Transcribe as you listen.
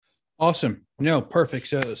Awesome. No, perfect.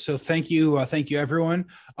 So thank you everyone.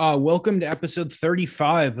 Welcome to episode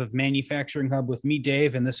 35 of Manufacturing Hub with me,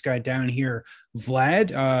 Dave, and this guy down here,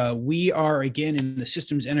 Vlad. We are again in the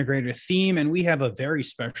systems integrator theme, and we have a very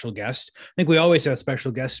special guest. I think we always have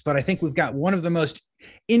special guests, but I think we've got one of the most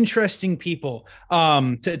interesting people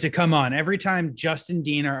to come on. Every time Justin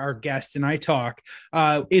Dean, our guest, and I talk,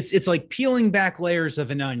 it's like peeling back layers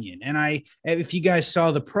of an onion. And if you guys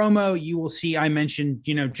saw the promo, you will see I mentioned,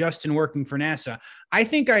 Justin working for NASA. I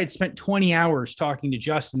think I had spent 20 hours talking to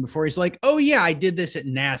Justin before he's like, "Oh yeah, I did this at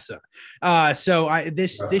NASA."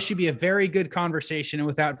 This should be a very good conversation. And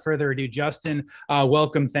without further ado, Justin,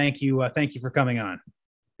 welcome. Thank you for coming on.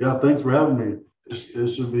 Yeah, thanks for having me.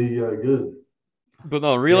 It should be good. But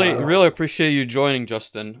no, really, Yeah, really appreciate you joining,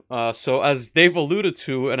 Justin. So as Dave alluded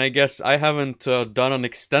to, and I guess I haven't done an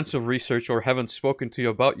extensive research or haven't spoken to you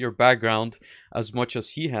about your background as much as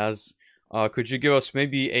he has. Could you give us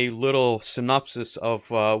maybe a little synopsis of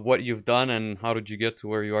what you've done and how did you get to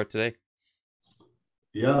where you are today?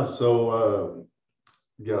 yeah. So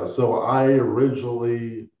I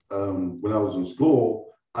originally, when I was in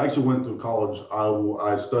school, I actually went to college.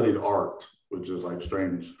 I studied art, which is like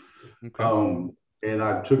strange. Okay. Um, and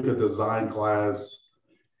I took a design class.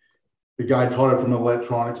 The guy taught it from an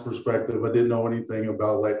electronics perspective. I didn't know anything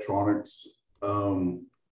about electronics.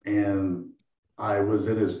 And I was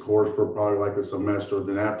in his course for probably like a semester.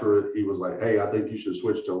 Then after it, he was like, "Hey, I think you should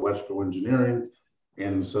switch to electrical engineering."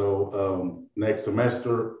 And so next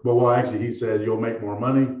semester, well, actually, he said, "You'll make more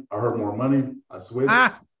money." I heard more money. I switched.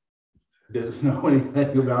 Ah, Didn't know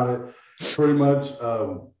anything about it, pretty much.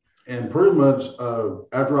 And pretty much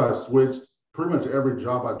after I switched, pretty much every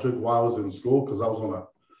job I took while I was in school, because I was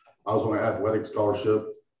on an athletic scholarship,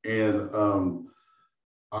 and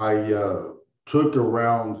I took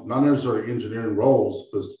around not necessarily engineering roles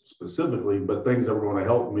specifically, but things that were going to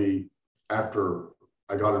help me after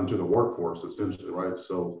I got into the workforce, essentially, right?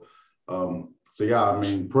 So yeah, I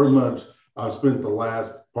mean, pretty much I've spent the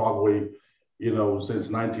last probably, since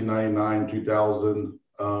 1999, 2000,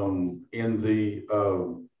 in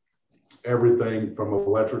the everything from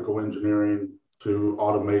electrical engineering to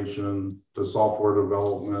automation to software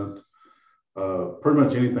development, pretty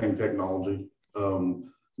much anything technology.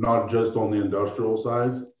 Not just on the industrial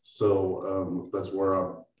side. So that's where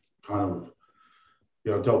I kind of,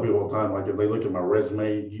 tell people all the time, like if they look at my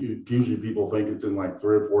resume, usually people think it's in like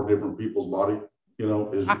 3 or 4 different people's body,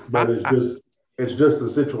 but it's just the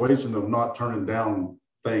situation of not turning down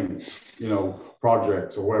things,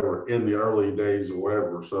 projects or whatever in the early days or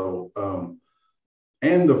whatever. So,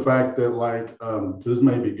 and the fact that like, this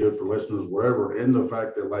may be good for listeners, wherever, and the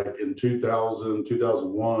fact that like in 2000,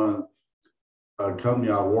 2001, a company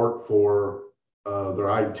I worked for, their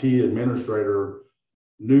IT administrator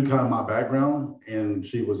knew kind of my background, and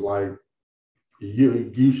she was like,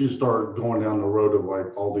 "You should start going down the road of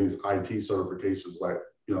like all these IT certifications, like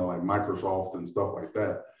like Microsoft and stuff like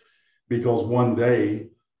that, because one day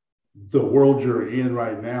the world you're in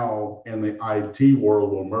right now and the IT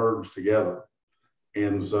world will merge together."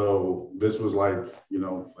 And so this was like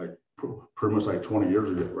like pretty much like 20 years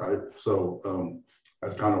ago, right? So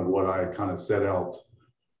that's kind of what I kind of set out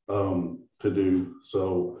to do.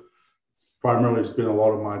 So primarily spent a lot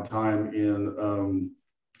of my time in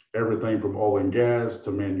everything from oil and gas to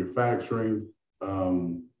manufacturing,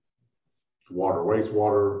 water,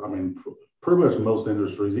 wastewater. I mean, pretty much most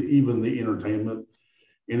industries, even the entertainment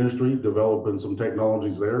industry, developing some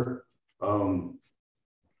technologies there.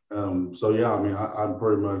 So yeah, I mean, I'm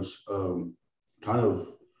pretty much kind of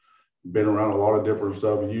been around a lot of different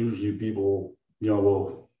stuff. Usually people,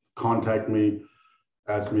 will contact me,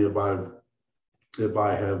 ask me if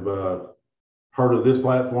I have heard of this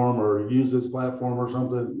platform or used this platform or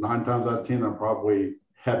something. 9 times out of 10, I probably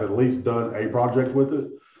have at least done a project with it.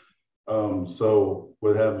 So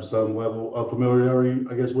would have some level of familiarity,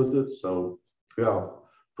 I guess, with it. So yeah,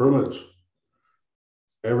 pretty much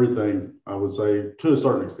everything, I would say, to a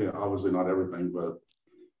certain extent. Obviously not everything, but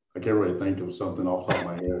I can't really think of something off the top of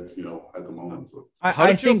my head, at the moment. So. How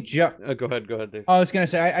I did you? think Go ahead, Dave. I was gonna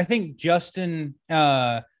say I think Justin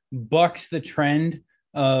bucks the trend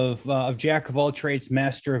of jack of all trades,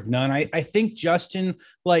 master of none. I think Justin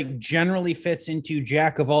like generally fits into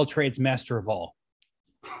jack of all trades, master of all.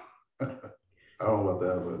 I don't know about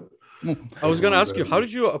that, I but was something gonna like ask you, how that.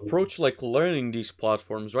 did you approach like learning these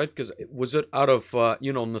platforms, right? Because was it out of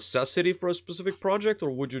necessity for a specific project, or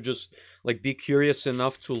would you just like be curious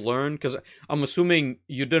enough to learn? Because I'm assuming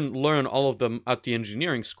you didn't learn all of them at the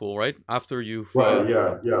engineering school, right? After you've Right.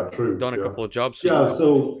 Yeah. Yeah. True. done a Yeah. couple of jobs, so Yeah.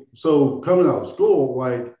 So coming out of school,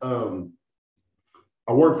 like,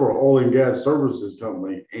 I worked for an oil and gas services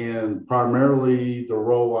company, and primarily the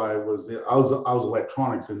role I was in, I was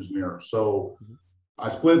electronics engineer. So I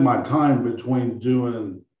split my time between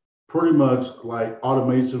doing pretty much like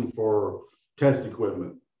automation for test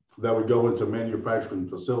equipment that would go into manufacturing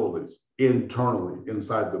facilities internally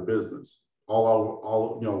inside the business.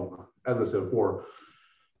 All you know, as I said before,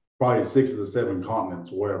 probably 6 of the 7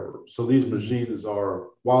 continents, wherever. So these machines are,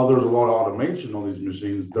 while there's a lot of automation on these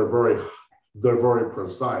machines, they're very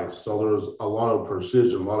precise. So there's a lot of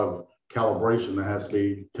precision, a lot of calibration that has to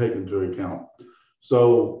be taken into account.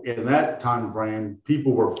 So in that time frame,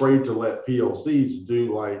 people were afraid to let PLCs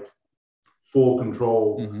do like full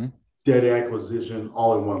control, data acquisition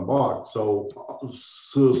all in one box. So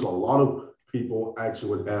a lot of people actually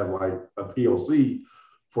would have like a PLC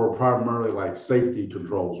for primarily like safety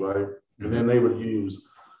controls, right? And then they would use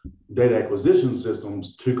data acquisition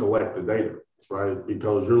systems to collect the data, right?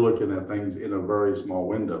 Because you're looking at things in a very small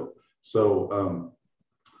window. So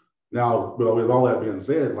now, but with all that being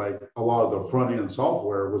said, like a lot of the front end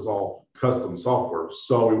software was all custom software.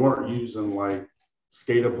 So we weren't using like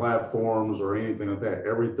SCADA platforms or anything like that.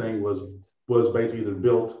 Everything was basically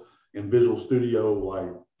built in Visual Studio, like,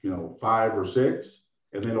 5 or 6,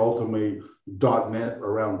 and then ultimately .NET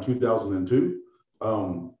around 2002.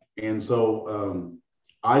 And so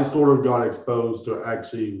I sort of got exposed to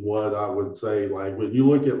actually what I would say, like when you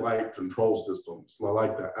look at like control systems,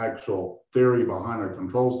 like the actual theory behind a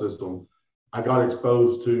control system, I got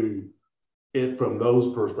exposed to it from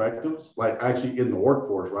those perspectives, like actually in the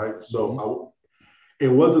workforce, right? So it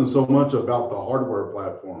wasn't so much about the hardware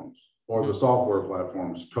platforms or the software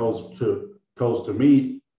platforms, because to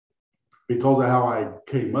me, because of how I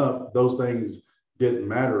came up, those things didn't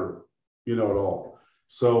matter, at all.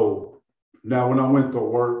 So now when I went to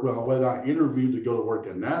work, when I interviewed to go to work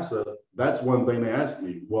at NASA, that's one thing they asked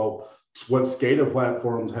me, well, what SCADA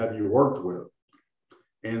platforms have you worked with?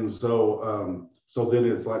 And so, so then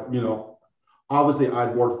it's like, obviously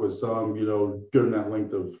I'd worked with some, during that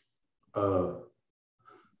length of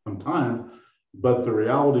time, but the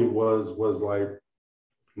reality was like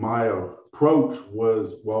my approach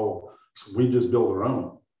was, well, we just build our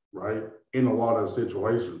own, right? In a lot of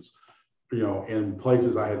situations, in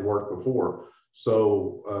places I had worked before.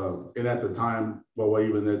 So, and at the time, well,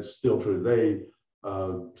 even that's still true today,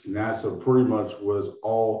 NASA pretty much was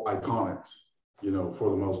all Iconics, for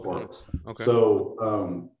the most part. Okay.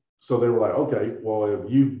 So, so they were like, okay, well,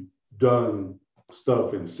 if you've done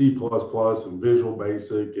stuff in C++ and Visual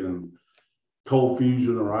Basic and Cold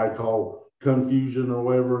Fusion, or I call Confusion, or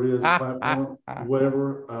whatever it is, platform,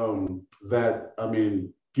 whatever, that, I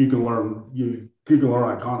mean, you can learn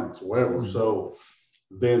Iconics, whatever. So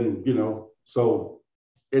then, so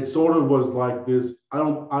it sort of was like this. I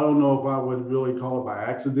don't know if I would really call it by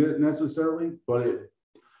accident necessarily, but it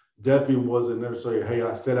definitely wasn't necessarily, hey,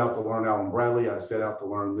 I set out to learn Allen Bradley, I set out to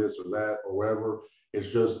learn this or that or whatever. It's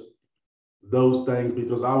just those things,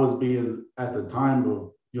 because I was being, at the time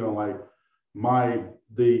of, like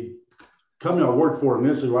the company I worked for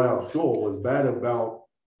initially right out of school was bad about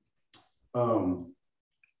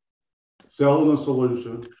selling a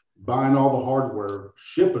solution, buying all the hardware,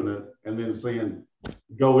 shipping it, and then saying,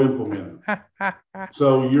 go implement it.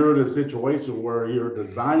 So you're in a situation where you're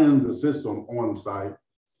designing the system on site,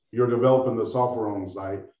 you're developing the software on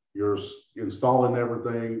site, you're installing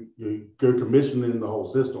everything, you're commissioning the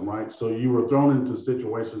whole system, right? So you were thrown into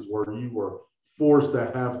situations where you were forced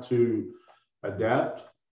to have to adapt.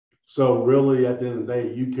 So really, at the end of the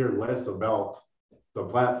day, you care less about the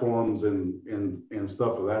platforms and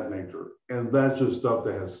stuff of that nature. And that's just stuff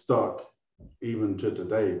that has stuck even to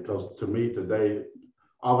today. Because to me today,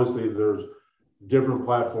 obviously there's different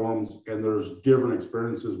platforms and there's different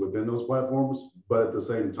experiences within those platforms. But at the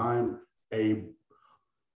same time, a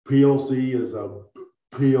PLC is a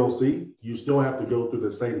PLC. You still have to go through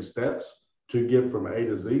the same steps to get from A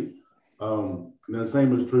to Z. And the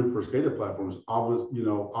same is true for SCADA platforms.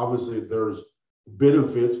 Obviously there's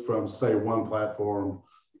benefits from, say, one platform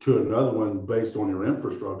to another one based on your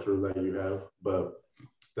infrastructure that you have, but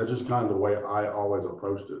that's just kind of the way I always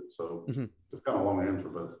approached it. So it's kind of a long answer,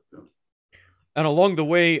 but And along the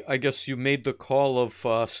way, I guess you made the call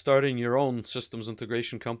of starting your own systems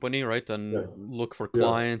integration company, right? And look for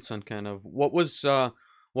clients and kind of what was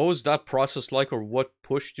that process like, or what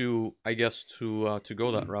pushed you, I guess, to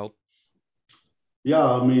go that route? Yeah,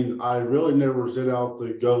 I mean, I really never set out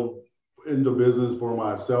to go into business for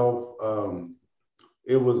myself.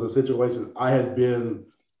 It was a situation I had been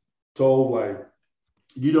told, like,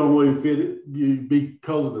 you don't really fit it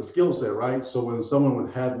because of the skill set, right? So when someone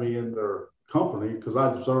would have me in their company, because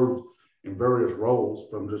I served in various roles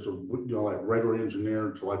from just a, like regular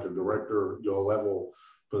engineer to like a director, level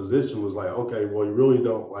position was like, okay, well, you really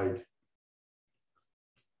don't like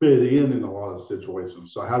fit in a lot of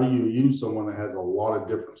situations. So how do you use someone that has a lot of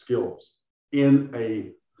different skills in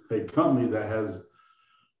a company that has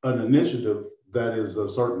an initiative that is a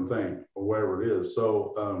certain thing or whatever it is?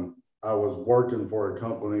 So I was working for a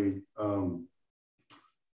company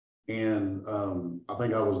and I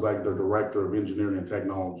think I was like the director of engineering and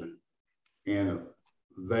technology. And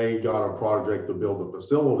they got a project to build a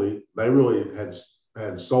facility. They really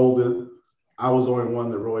had sold it. I was the only one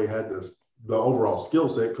that really had the overall skill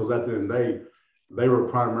set, because at the end of the day, they were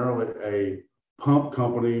primarily a pump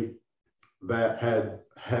company that had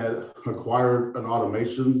acquired an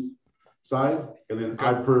automation side, and then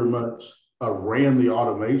I pretty much ran the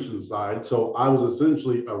automation side. So I was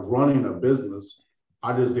essentially running a business.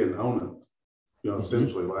 I just didn't own it,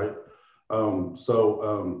 essentially, right?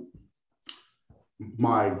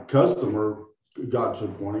 My customer got to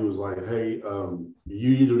the point, he was like, hey,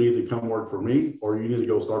 you either need to come work for me or you need to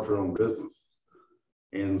go start your own business.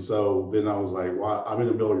 And so then I was like, well, I'm in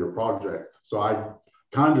the middle of your project. So I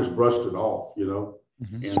kind of just brushed it off, and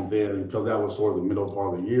then because that was sort of the middle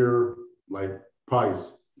part of the year, like probably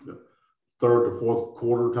third to fourth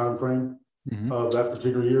quarter time frame of that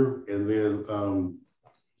particular year. And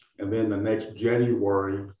then the next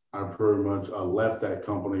January, I pretty much left that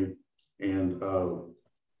company and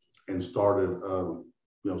started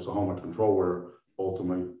Sahoma Controlware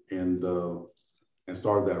ultimately, and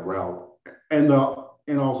started that route. And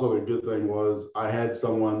also a good thing was I had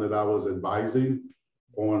someone that I was advising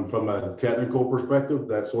on from a technical perspective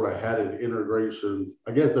that sort of had an integration.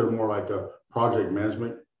 I guess they're more like a project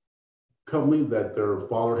management company that their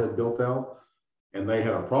father had built out, and they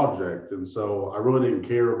had a project. And so I really didn't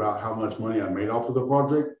care about how much money I made off of the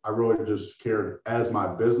project. I really just cared as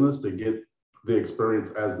my business to get the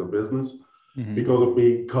experience as the business,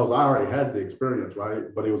 because I already had the experience,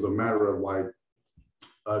 right? But it was a matter of like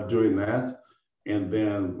doing that. And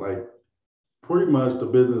then like pretty much the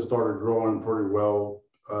business started growing pretty well,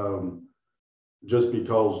 just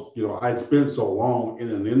because, I'd spent so long in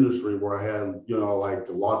an industry where I had, like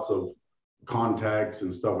lots of contacts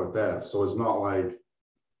and stuff like that. So it's not like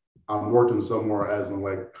I'm working somewhere as an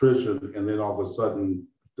electrician and then all of a sudden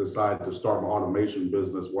decide to start an automation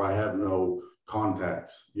business where I have no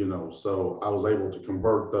contacts, So I was able to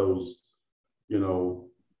convert those,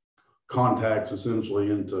 contacts essentially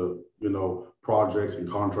into, projects and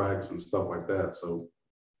contracts and stuff like that. So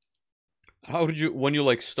how did you, when you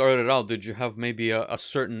like started out, did you have maybe a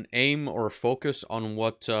certain aim or focus on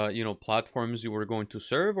what platforms you were going to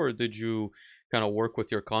serve, or did you kind of work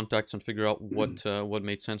with your contacts and figure out what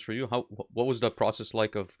made sense for you? What was that process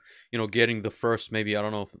like of getting the first, maybe, I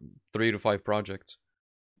don't know, 3 to 5 projects?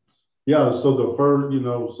 Yeah, so the first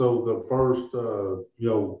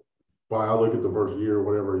well, I look at the first year or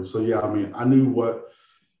whatever. So yeah, I mean, I knew what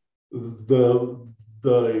the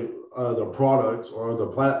products or the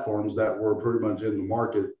platforms that were pretty much in the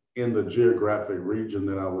market in the geographic region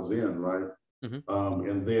that I was in, right?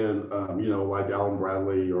 And then like Allen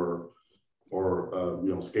Bradley or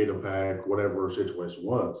SCADAPAC, whatever situation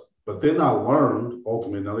was. But then I learned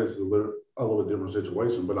ultimately, now this is a little different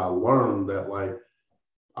situation, but I learned that like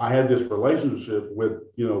I had this relationship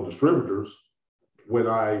with distributors when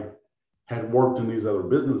I had worked in these other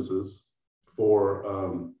businesses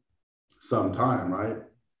for some time, right?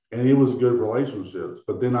 And it was good relationships.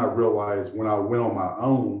 But then I realized when I went on my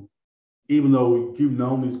own, even though you've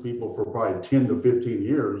known these people for probably 10 to 15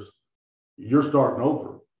 years, you're starting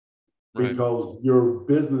over, right? Because your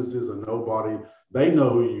business is a nobody. They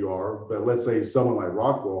know who you are, but let's say someone like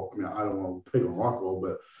Rockwell, I mean, I don't want to pick on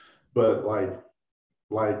Rockwell, but I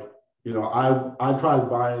tried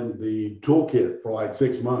buying the toolkit for like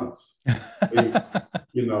 6 months, and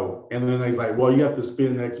then they's like, well, you have to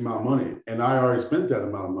spend X amount of money. And I already spent that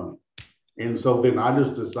amount of money. And so then I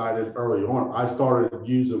just decided early on, I started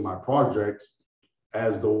using my projects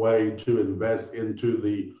as the way to invest into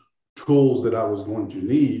the tools that I was going to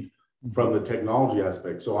need from the technology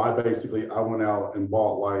aspect. So I went out and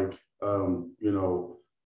bought like,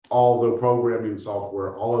 all the programming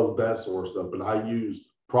software, all of that sort of stuff. But I used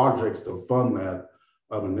projects to fund that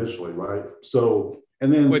initially, right? So,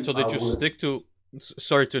 and then wait, so did you stick to,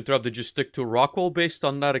 sorry to interrupt, did you stick to Rockwell based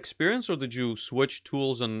on that experience, or did you switch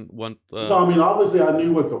tools and went No, I mean, obviously I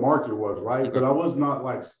knew what the market was, right? Okay. But I was not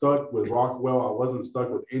like stuck with Rockwell. I wasn't stuck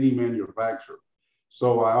with any manufacturer.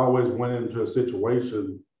 So I always went into a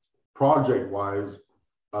situation project wise,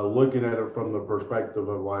 looking at it from the perspective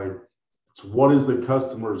of like, what is the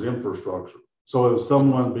customer's infrastructure? So if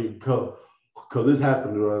someone because this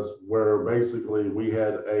happened to us where basically we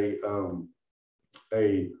had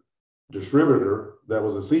a distributor that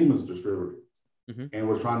was a Siemens distributor and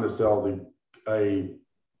was trying to sell a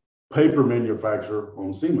paper manufacturer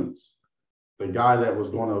on Siemens. The guy that was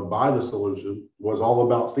going to buy the solution was all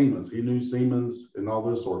about Siemens. He knew Siemens and all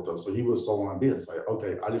this sort of stuff. So he was selling ideas like,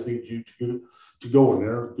 okay, I just need you to go in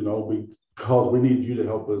there, because we need you to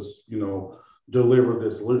help us, deliver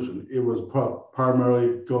this solution. It was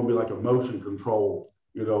primarily going to be like a motion control,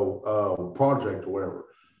 project or whatever.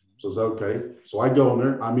 So it's okay. So I go in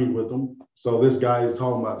there, I meet with them. So this guy is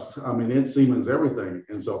talking about, it's Siemens everything.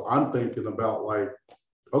 And so I'm thinking about like,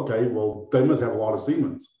 okay, well, they must have a lot of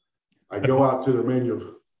Siemens. I go out to their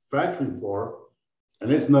manufacturing floor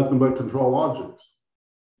and it's nothing but ControlLogix.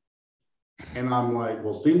 And I'm like,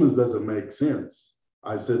 well, Siemens doesn't make sense.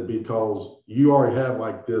 I said, because you already have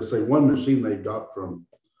like this, say one machine they got from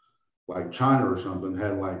like China or something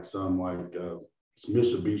had like some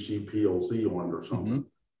Mitsubishi PLC on it or something.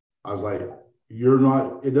 I was like,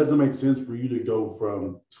 it doesn't make sense for you to go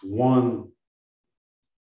from one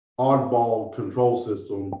oddball control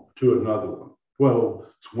system to another one. Well,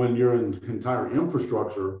 when your entire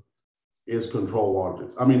infrastructure is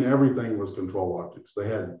ControlLogix. Everything was ControlLogix. They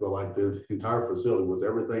had the entire facility was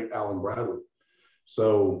everything Allen-Bradley.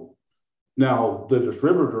 So now the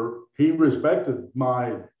distributor, he respected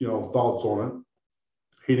my, thoughts on it.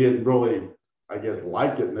 He didn't really, I guess,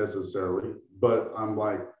 like it necessarily, but I'm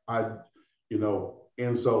like,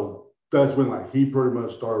 and so that's when he pretty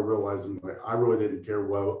much started realizing I really didn't care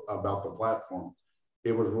about the platform.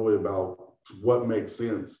 It was really about what makes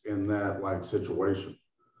sense in that situation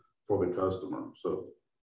for the customer. So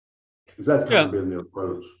that's kind of been the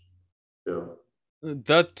approach. Yeah.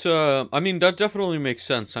 That definitely makes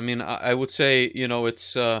sense. I would say,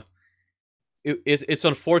 it's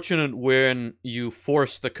unfortunate when you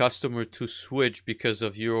force the customer to switch because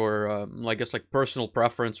of your, I guess, personal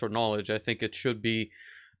preference or knowledge. I think it should be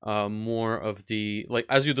more of the,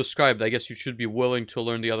 as you described, I guess you should be willing to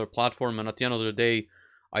learn the other platform. And at the end of the day,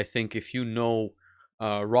 I think if you know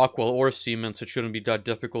Rockwell or Siemens, it shouldn't be that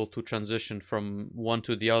difficult to transition from one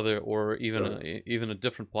to the other, or even a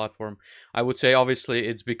different platform. I would say obviously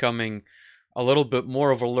it's becoming a little bit more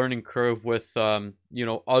of a learning curve with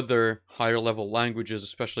other higher level languages,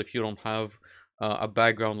 especially if you don't have a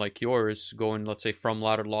background like yours, going, let's say, from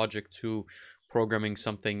ladder logic to programming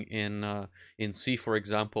something in C, for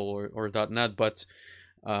example, or .NET. But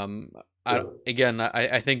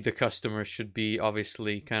I think the customer should be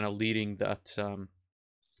obviously kind of leading that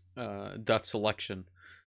that selection.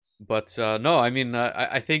 But no,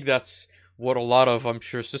 I think that's what a lot of, I'm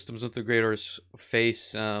sure, systems integrators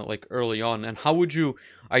face early on. And how would you,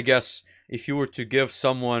 I guess, if you were to give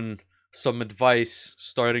someone some advice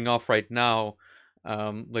starting off right now,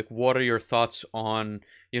 what are your thoughts on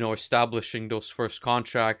establishing those first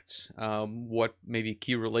contracts? What maybe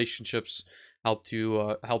key relationships helped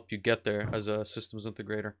you get there as a systems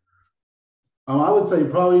integrator? I would say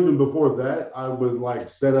probably even before that, I would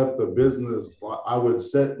set up the business. I would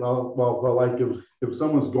set if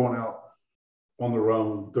someone's going out on their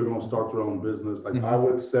own, they're going to start their own business. I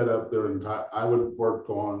would set up their entire. I would work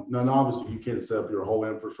on. Now, obviously, you can't set up your whole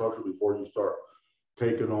infrastructure before you start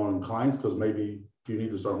taking on clients, because maybe you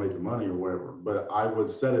need to start making money or whatever. But I would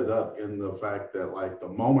set it up in the fact that the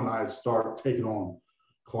moment I start taking on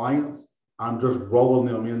clients, I'm just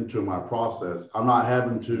rolling them into my process. I'm not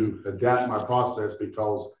having to adapt my process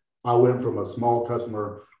because I went from a small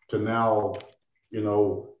customer to now, I'm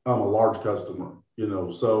a large customer,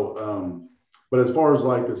 So, but as far as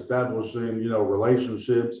establishing,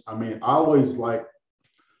 relationships, I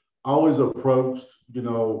always approached,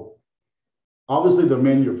 obviously the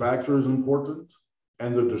manufacturer is important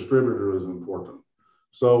and the distributor is important.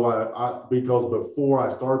 So because before I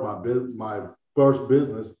started my first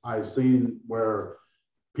business, I seen where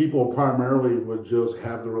people primarily would just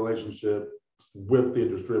have the relationship with the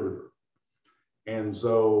distributor. And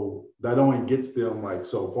so that only gets them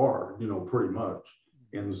so far, pretty much.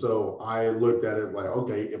 And so I looked at it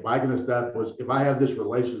okay, if I have this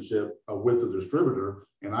relationship with the distributor,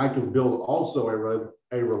 and I can build also a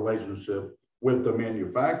relationship with the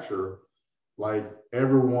manufacturer,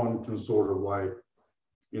 everyone can sort of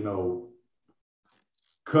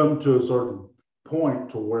come to a certain point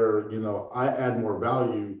to where, I add more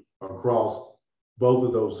value across both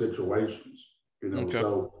of those situations, Okay.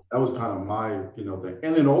 So that was kind of my, thing.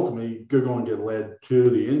 And then ultimately, you're going to get led to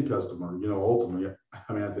the end customer, ultimately, at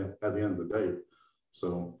the end of the day.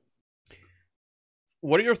 So.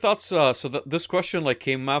 What are your thoughts? This question like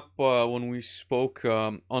came up when we spoke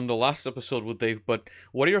on the last episode with Dave. But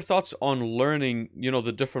what are your thoughts on learning,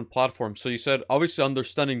 the different platforms? So you said obviously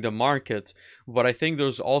understanding the market, but I think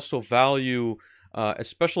there's also value,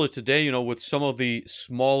 especially today, with some of the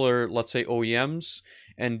smaller, let's say OEMs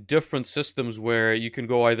and different systems where you can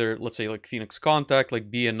go either, let's say like Phoenix Contact,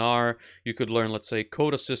 like BNR. You could learn, let's say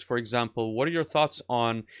Code Assist, for example. What are your thoughts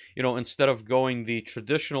on, instead of going the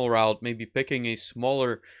traditional route, maybe picking a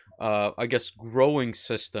smaller, I guess, growing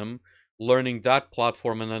system, learning that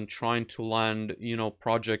platform, and then trying to land,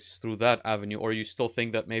 projects through that avenue? Or you still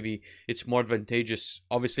think that maybe it's more advantageous,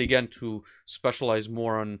 obviously, again, to specialize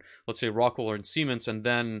more on, let's say, Rockwell and Siemens, and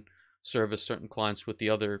then service certain clients with the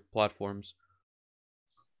other platforms?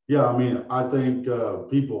 Yeah, I mean, I think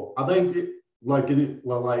like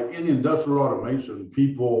in industrial automation,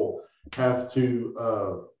 people have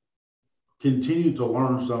to continue to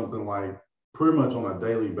learn something like pretty much on a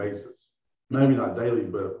daily basis. Maybe not daily,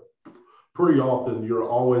 but pretty often you're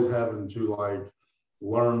always having to like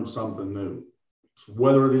learn something new,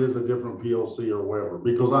 whether it is a different PLC or whatever.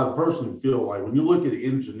 Because I personally feel like when you look at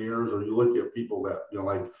engineers or you look at people that,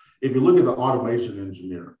 like if you look at the automation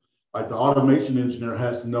engineer, like the automation engineer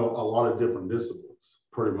has to know a lot of different disciplines,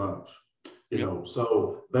 pretty much.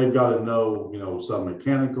 So they've got to know, some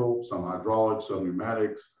mechanical, some hydraulics, some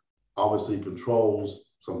pneumatics, obviously controls,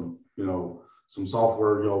 some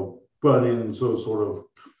software, put into sort of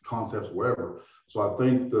concepts, whatever. So I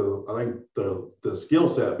think the skill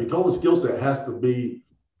set, because the skill set has to be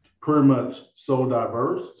pretty much so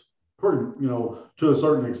diverse, to a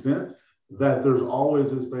certain extent, that there's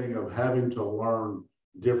always this thing of having to learn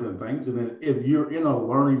different things. And then if you're in a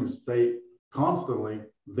learning state constantly,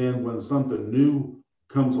 then when something new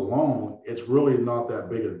comes along, it's really not that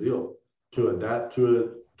big a deal to adapt to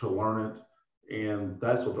it, to learn it. And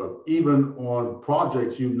that's what, even on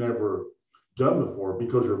projects you've never done before,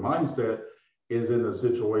 because your mindset is in a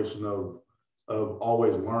situation of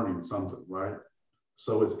always learning something, right?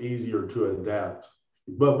 So it's easier to adapt.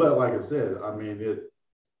 But like I said, I mean,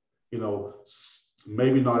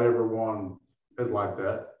 maybe not everyone is like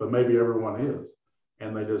that, but maybe everyone is,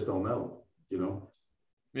 and they just don't know.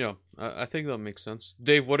 Yeah, I think that makes sense.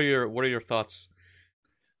 Dave, what are your thoughts?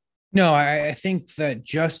 No, I think that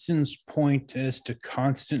Justin's point as to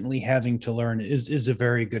constantly having to learn is a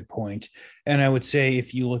very good point. And I would say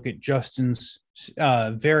if you look at Justin's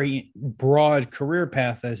very broad career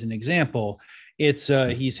path as an example, it's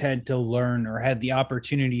he's had to learn or had the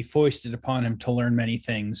opportunity foisted upon him to learn many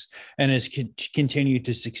things and has continued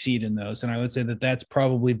to succeed in those. And I would say that that's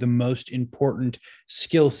probably the most important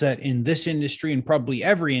skill set in this industry and probably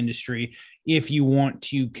every industry if you want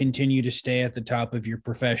to continue to stay at the top of your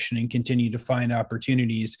profession and continue to find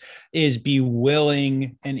opportunities, is be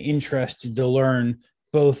willing and interested to learn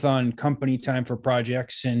both on company time for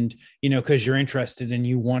projects and, because you're interested and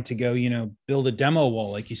you want to go, build a demo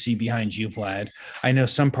wall like you see behind you, Vlad. I know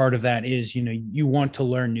some part of that is, you want to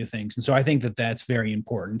learn new things. And so I think that that's very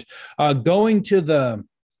important. Going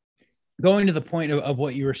to the point of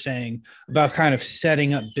what you were saying about kind of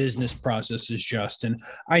setting up business processes, Justin,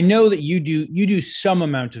 I know that you do some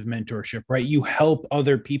amount of mentorship, right? You help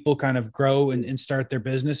other people kind of grow and start their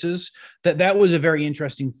businesses. That was a very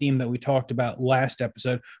interesting theme that we talked about last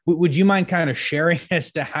episode. Would you mind kind of sharing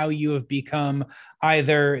as to how you have become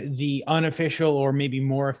either the unofficial or maybe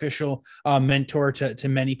more official mentor to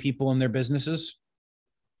many people in their businesses?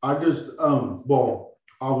 I just,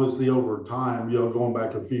 obviously over time, going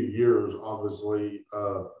back a few years, obviously,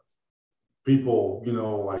 people,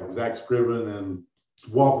 like Zach Scriven and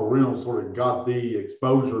Walker Reynolds sort of got the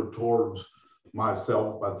exposure towards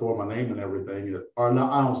myself by throwing my name and everything, or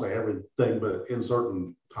not, I don't say everything, but in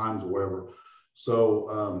certain times or whatever.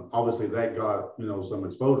 So obviously that got, some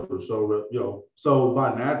exposure. So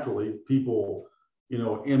by naturally people,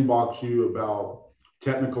 inbox you about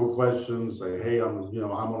technical questions, say, hey, I'm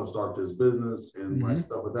going to start this business and like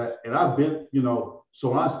stuff like that. And I've been, so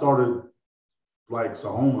when I started like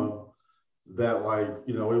Sahoma, that like,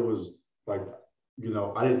 it was like,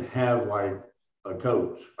 I didn't have like a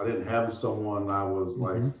coach. I didn't have someone I was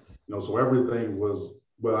like, so everything was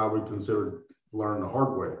what I would consider learn the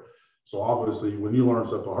hard way. So obviously when you learn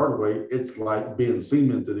stuff the hard way, it's like being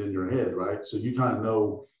cemented in your head, right? So you kind of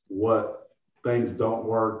know what things don't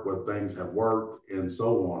work, what things have worked, and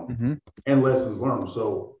so on, and lessons learned.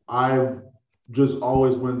 So I just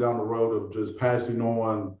always went down the road of just passing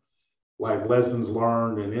on like lessons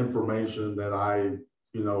learned and information that I,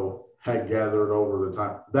 had gathered over the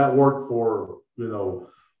time that worked for,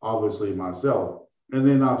 obviously myself. And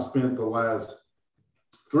then I've spent the last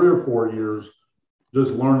 3 or 4 years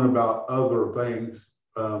just learning about other things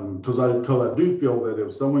because I do feel that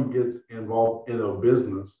if someone gets involved in a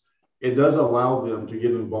business, it does allow them to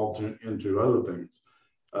get involved into other things.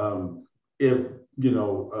 If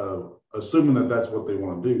assuming that that's what they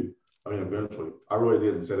want to do, I mean, eventually, I really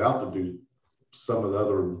didn't set out to do some of the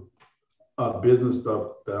other business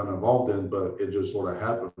stuff that I'm involved in, but it just sort of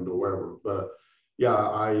happened or whatever. But yeah,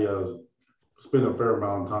 I spend a fair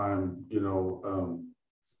amount of time,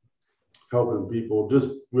 helping people, just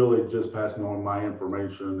really just passing on my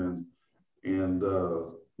information and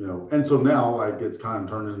and so now like it's kind of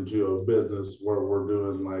turned into a business where we're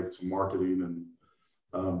doing like some marketing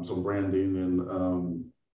and some branding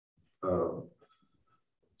and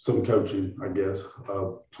some coaching, I guess,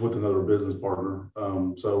 with another business partner.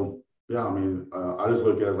 So yeah, I mean, I just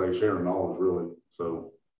look at it like sharing knowledge, really.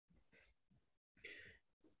 So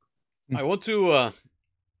I want to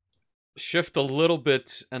shift a little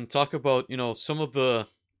bit and talk about some of the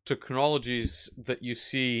technologies that you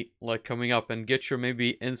see like coming up, and get your maybe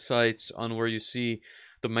insights on where you see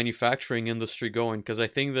the manufacturing industry going, because I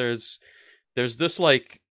think there's this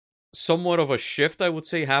like somewhat of a shift, I would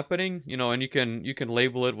say, happening, and you can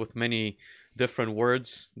label it with many different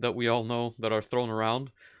words that we all know that are thrown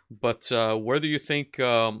around, but where do you think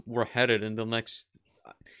we're headed in the next,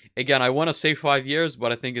 again, I want to say 5 years,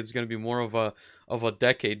 but I think it's going to be more of a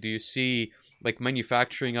decade? Do you see like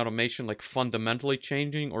manufacturing automation like fundamentally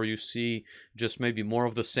changing, or you see just maybe more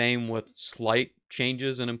of the same with slight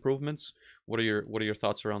changes and improvements? What are your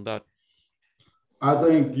thoughts around that? I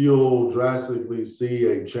think you'll drastically see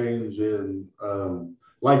a change in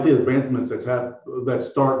like the advancements that's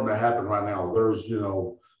starting to happen right now. There's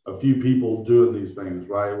a few people doing these things,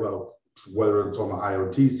 right? Well, whether it's on the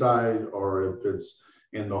IoT side or if it's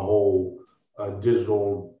in the whole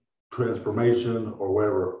digital transformation or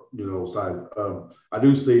whatever side. I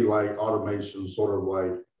do see like automation sort of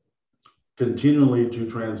like continually to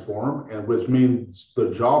transform, and which means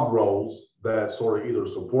the job roles that sort of either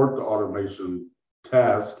support the automation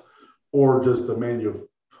task or just the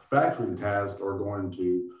manufacturing task are going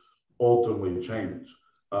to ultimately change.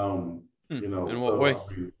 In what way?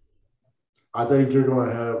 I think you're going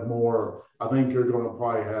to have more. I think you're going to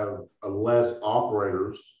probably have less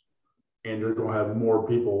operators, and you're going to have more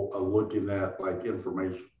people looking at like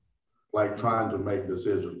information, like trying to make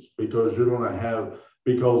decisions, because you're going to have,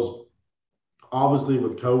 because obviously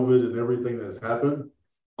with COVID and everything that's happened,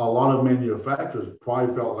 a lot of manufacturers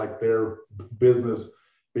probably felt like their business,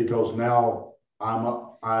 because now I've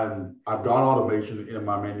got automation in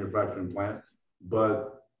my manufacturing plant,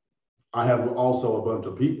 but I have also a bunch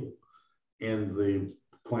of people in the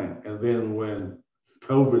plant. And then when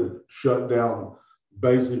COVID shut down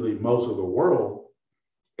basically most of the world,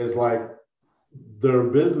 it's like their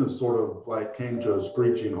business sort of like came to a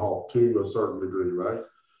screeching halt to a certain degree, right?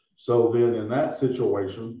 So then in that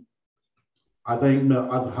situation, I think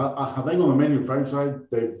on the manufacturing side,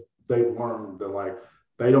 they've learned that like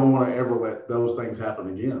they don't want to ever let those things happen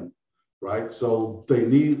again, right? So they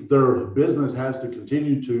need, their business has to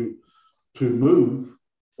continue to move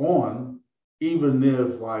on, even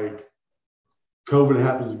if like COVID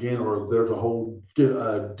happens again or there's a whole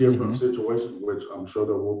different situation, which I'm sure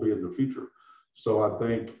there will be in the future. So I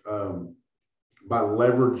think by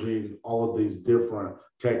leveraging all of these different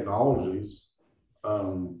technologies,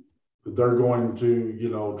 they're going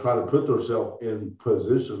to, try to put themselves in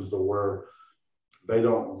positions to where they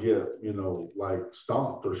don't get, like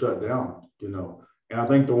stopped or shut down, And I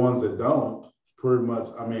think the ones that don't, pretty much,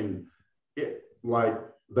 I mean, like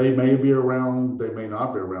they may be around, they may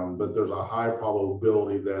not be around, but there's a high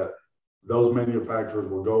probability that those manufacturers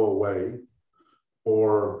will go away,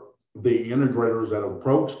 or the integrators that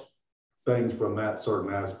approach things from that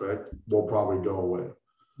certain aspect will probably go away.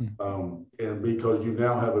 And because you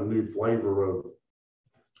now have a new flavor of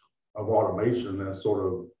automation that's sort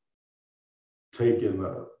of taken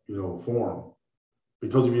form.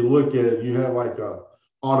 Because if you look at it, you have like a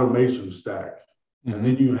automation stack, and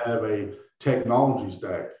then you have a technology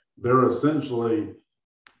stack. They're essentially,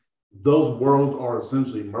 those worlds are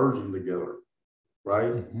essentially merging together,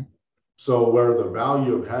 right? So where the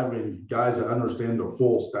value of having guys that understand the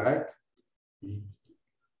full stack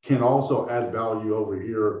can also add value over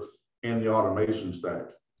here in the automation stack,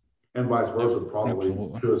 and vice versa, probably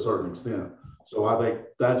to a certain extent. So I think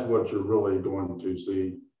that's what you're really going to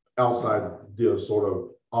see outside the sort of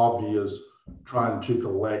obvious trying to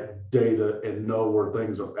collect data and know where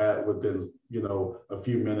things are at within, a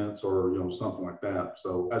few minutes or, something like that.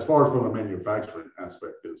 So as far as from a manufacturing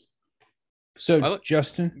aspect is. So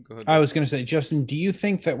Justin, I was going to say, Justin, do you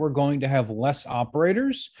think that we're going to have less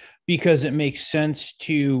operators because it makes sense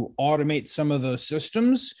to automate some of those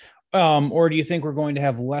systems? Or do you think we're going to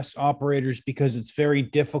have less operators because it's very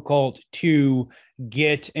difficult to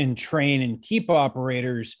get and train and keep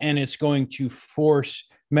operators, and it's going to force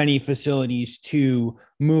many facilities to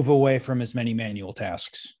move away from as many manual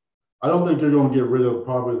tasks? I don't think you're going to get rid of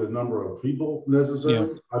probably the number of people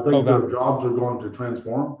necessarily. I think their jobs are going to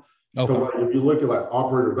transform. Because like if you look at like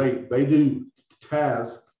operator eight, they do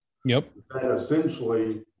tasks that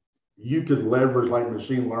essentially you could leverage like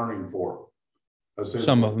machine learning for.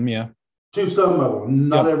 Some of them, to some level,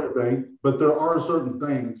 not everything, but there are certain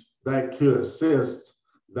things that could assist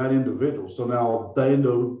that individual. So now they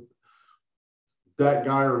know that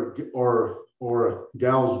guy or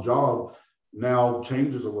gal's job now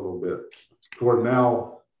changes a little bit, toward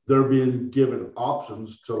now they're being given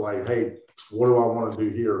options to like, hey, what do I want to do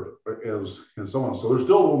here, and so on. So they're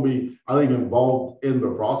still going to be, I think, involved in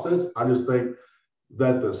the process. I just think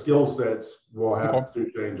that the skill sets will have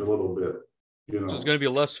to change a little bit. You know, so it's going to be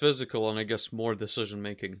less physical and I guess more decision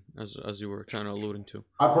making, as you were kind of alluding to.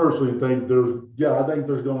 I personally think I think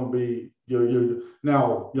there's going to be,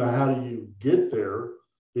 now, how do you get there?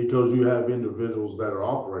 Because you have individuals that are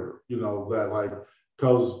operator, that like,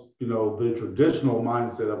 because, the traditional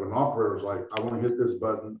mindset of an operator is like, I want to hit this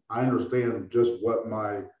button. I understand just what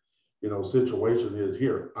my, situation is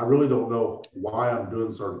here. I really don't know why I'm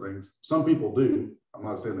doing certain things. Some people do. I'm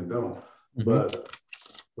not saying they don't, but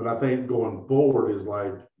I think going forward is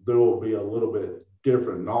like, there will be a little bit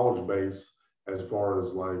different knowledge base as far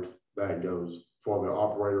as like that goes for the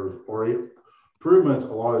operators, or pretty much a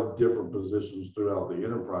lot of different positions throughout the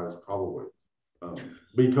enterprise, probably,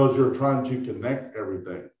 because you're trying to connect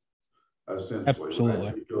everything, essentially. Absolutely.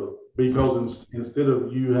 Right? Because instead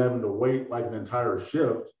of you having to wait like an entire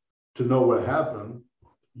shift to know what happened,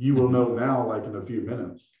 you will know now like in a few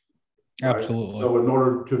minutes. Right? Absolutely. So in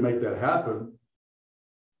order to make that happen,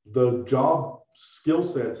 the job skill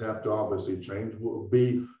sets have to obviously change,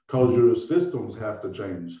 because your systems have to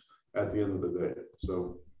change at the end of the day.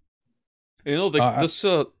 So, this,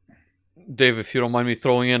 Dave, if you don't mind me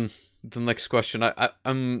throwing in the next question,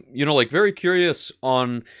 I'm very curious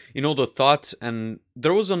on the thought, and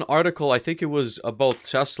there was an article, I think it was about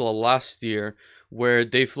Tesla last year, where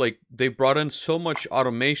they brought in so much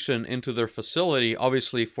automation into their facility,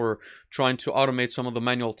 obviously for trying to automate some of the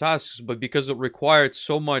manual tasks, but because it required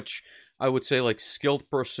so much, I would say, like skilled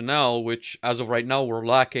personnel, which as of right now we're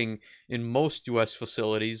lacking in most US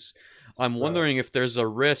facilities. I'm wondering if there's a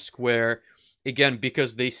risk where, again,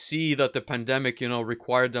 because they see that the pandemic,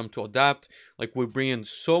 required them to adapt, like we bring in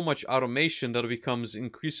so much automation that it becomes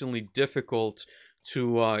increasingly difficult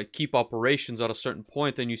to keep operations at a certain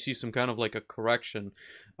point, and you see some kind of like a correction,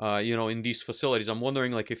 in these facilities. I'm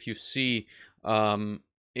wondering, like, if you see, again,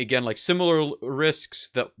 like similar risks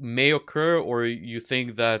that may occur, or you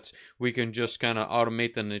think that we can just kind of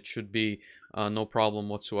automate and it should be no problem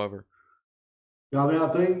whatsoever. Yeah, I mean,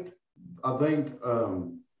 I think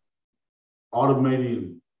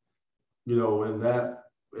automating, in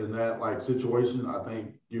that like situation, I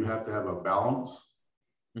think you have to have a balance.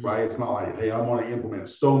 Right? It's not like, hey, I want to implement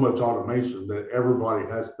so much automation that everybody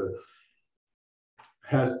has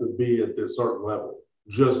to be at this certain level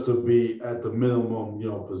just to be at the minimum,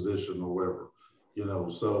 position or whatever,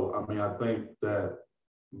 So, I mean, I think that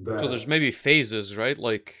so there's maybe phases, right?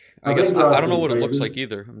 Like, I guess I don't know what it looks like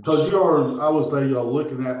either. Because I would say,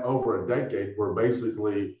 looking at over a decade where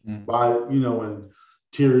basically by,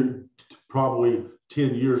 in probably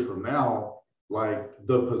 10 years from now, like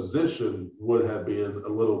the position would have been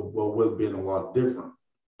would have been a lot different,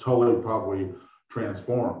 totally probably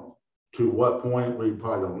transformed. To what point, we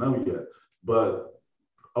probably don't know yet. But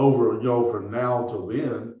over, from now till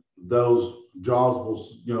then, those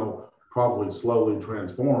jobs will, probably slowly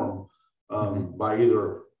transform by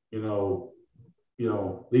either,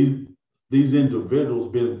 these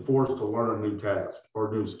individuals being forced to learn a new task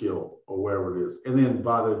or new skill or whatever it is. And then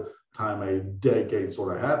by the time a decade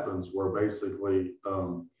sort of happens, where basically,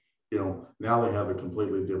 now they have a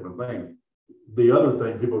completely different thing. The other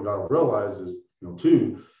thing people got to realize is,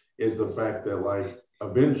 too, is the fact that like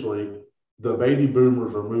eventually the baby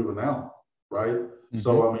boomers are moving out, right?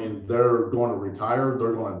 So, I mean, they're going to retire,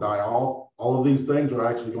 they're going to die off. All of these things are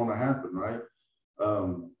actually going to happen, right?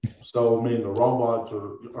 So, I mean, the robots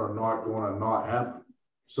are not going to not happen.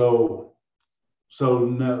 So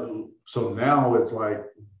now it's like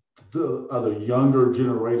the other younger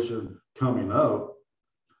generation coming up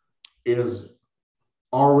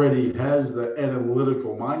already has the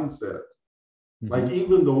analytical mindset. Like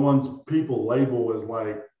even the ones people label as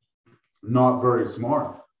like not very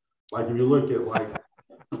smart. Like if you look at like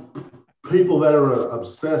people that are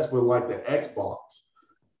obsessed with like the Xbox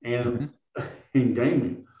and in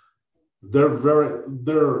gaming,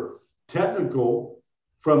 they're technical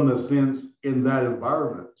from the sense in that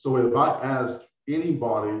environment. So if I ask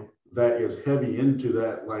anybody that is heavy into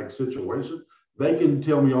that like situation, they can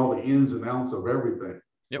tell me all the ins and outs of everything,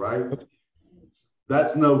 Yep. right?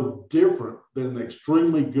 That's no different than an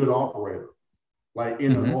extremely good operator, like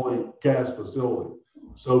in an oil and gas facility.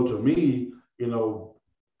 So to me,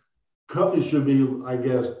 companies should be, I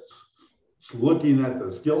guess, looking at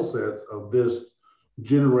the skill sets of this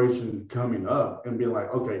generation coming up and being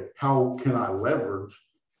like, okay, how can I leverage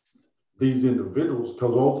these individuals?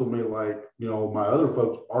 Because ultimately, like, my other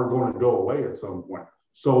folks are going to go away at some point.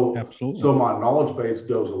 So, Absolutely. So my knowledge base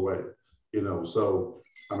goes away, So,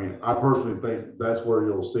 I mean, I personally think that's where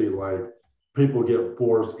you'll see like people get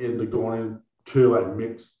forced into going into like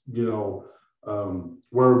mixed,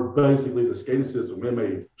 where basically the SCADA system, it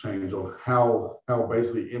may change on how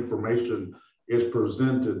basically information is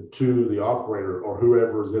presented to the operator or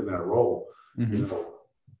whoever is in that role,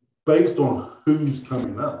 based on who's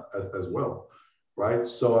coming up as well, right?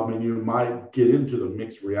 So, I mean, you might get into the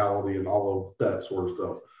mixed reality and all of that sort of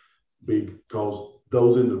stuff because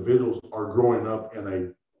those individuals are growing up in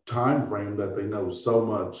a time frame that they know so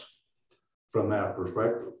much from that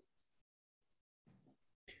perspective.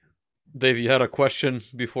 Dave, you had a question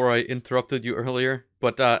before I interrupted you earlier,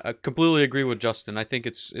 but I completely agree with Justin. I think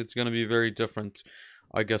it's going to be very different,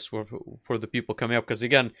 I guess, for the people coming up. Because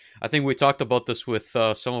again, I think we talked about this with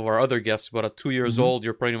some of our other guests. But at 2 years old,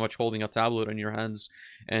 you're pretty much holding a tablet in your hands,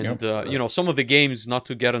 and some of the games, not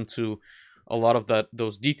to get into a lot of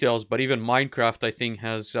those details, but even Minecraft, I think,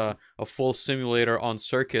 has a full simulator on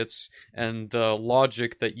circuits and the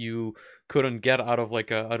logic that you couldn't get out of like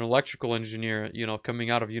an electrical engineer, coming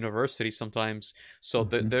out of university sometimes. So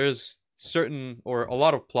there's certain or a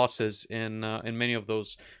lot of pluses in many of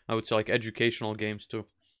those, I would say, like educational games too.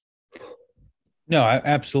 No,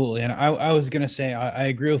 absolutely. And I was going to say, I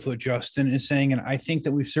agree with what Justin is saying. And I think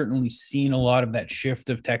that we've certainly seen a lot of that shift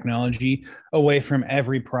of technology away from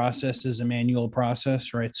every process as a manual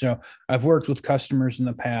process, right? So I've worked with customers in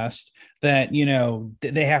the past that,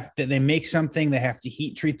 they make something, they have to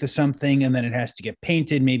heat treat the something, and then it has to get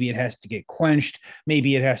painted. Maybe it has to get quenched.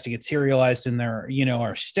 Maybe it has to get serialized in their,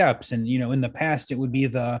 our steps. And, in the past, it would be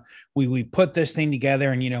we put this thing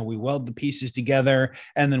together and, we weld the pieces together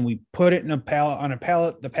and then we put it in a pallet on a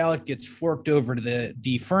pallet. The pallet gets forked over to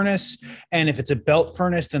the furnace. And if it's a belt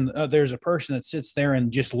furnace, then there's a person that sits there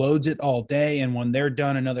and just loads it all day. And when they're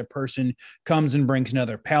done, another person comes and brings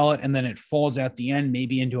another pallet, and then it falls at the end,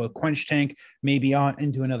 maybe into a quench tank, maybe on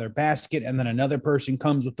into another basket. And then another person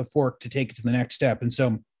comes with the fork to take it to the next step. And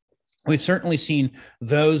so we've certainly seen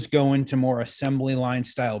those go into more assembly line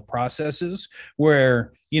style processes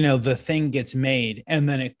where, the thing gets made and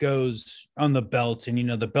then it goes on the belt,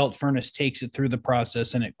 and, the belt furnace takes it through the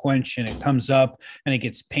process and it quenches and it comes up and it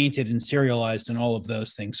gets painted and serialized and all of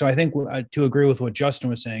those things. So I think to agree with what Justin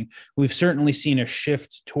was saying, we've certainly seen a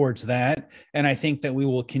shift towards that. And I think that we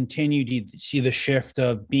will continue to see the shift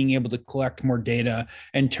of being able to collect more data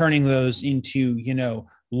and turning those into,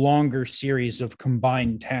 longer series of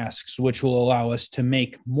combined tasks, which will allow us to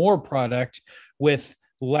make more product with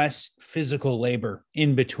less physical labor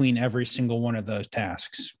in between every single one of those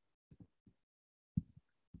tasks.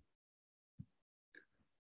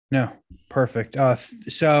 No, perfect.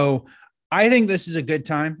 So I think this is a good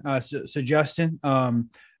time. So Justin,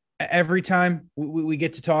 every time we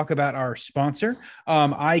get to talk about our sponsor,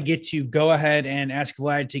 I get to go ahead and ask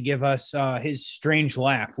Vlad to give us his strange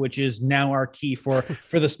laugh, which is now our key for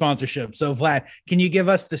the sponsorship. So Vlad, can you give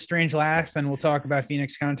us the strange laugh and we'll talk about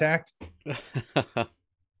Phoenix Contact?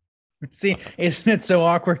 See, isn't it so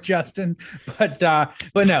awkward, Justin? But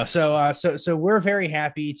no. So we're very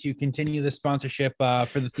happy to continue the sponsorship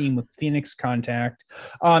for the theme with Phoenix Contact.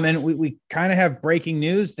 And we kind of have breaking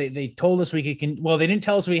news. They told us we could. Well, they didn't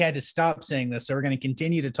tell us we had to stop saying this, so we're going to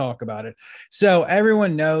continue to talk about it. So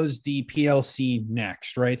everyone knows the PLC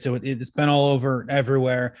Next, right? So it's been all over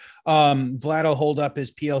everywhere. Vlad will hold up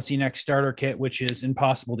his PLC Next starter kit, which is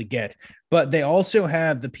impossible to get. But they also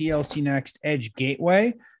have the PLC Next Edge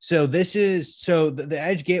Gateway. So the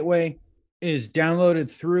Edge Gateway is downloaded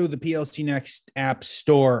through the PLC Next app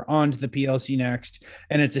store onto the PLC Next,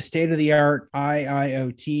 and it's a state-of-the-art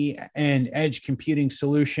IIoT and edge computing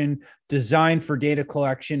solution designed for data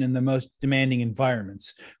collection in the most demanding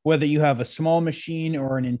environments. Whether you have a small machine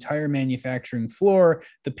or an entire manufacturing floor,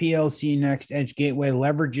 the PLC Next Edge Gateway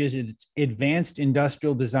leverages its advanced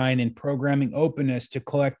industrial design and programming openness to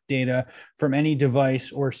collect data from any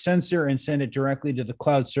device or sensor and send it directly to the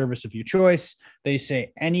cloud service of your choice. They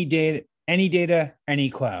say any data, any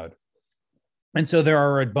cloud. And so there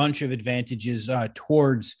are a bunch of advantages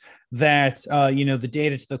towards that, the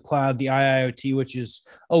data to the cloud, the IIoT, which is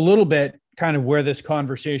a little bit kind of where this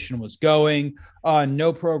conversation was going.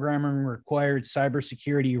 No programming required,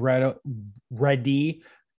 cybersecurity ready,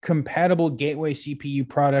 compatible gateway CPU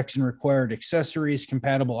products and required accessories,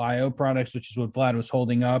 compatible IO products, which is what Vlad was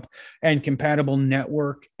holding up, and compatible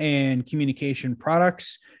network and communication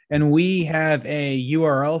products. And we have a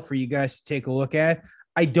URL for you guys to take a look at.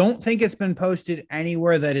 I don't think it's been posted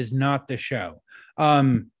anywhere that is not the show.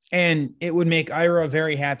 And it would make Ira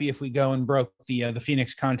very happy if we go and broke the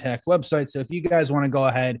Phoenix Contact website. So if you guys want to go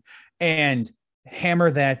ahead and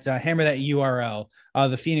hammer that URL,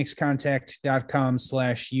 the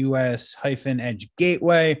phoenixcontact.com/US-edge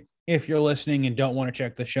gateway. If you're listening and don't want to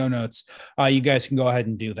check the show notes, you guys can go ahead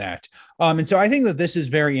and do that. And so I think that this is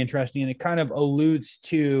very interesting, and it kind of alludes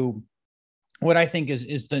to what I think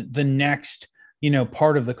is the next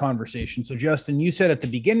part of the conversation. So Justin, you said at the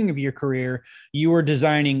beginning of your career, you were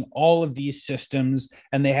designing all of these systems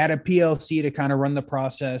and they had a PLC to kind of run the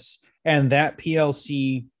process. And that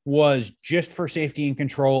PLC was just for safety and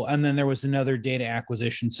control. And then there was another data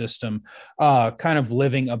acquisition system kind of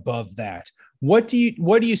living above that. What do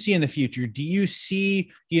you see in the future? Do you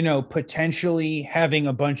see, potentially having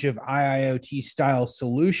a bunch of IIoT style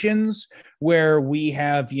solutions where we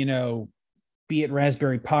have, be it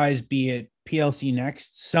Raspberry Pis, be it PLC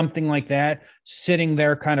Next, something like that, sitting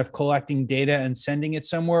there kind of collecting data and sending it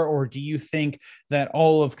somewhere? Or do you think that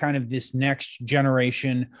all of kind of this next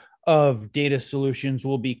generation of data solutions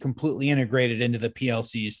will be completely integrated into the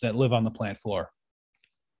PLCs that live on the plant floor?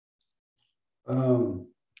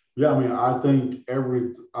 Yeah, I think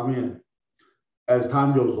as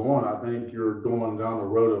time goes on, I think you're going down the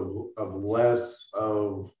road of less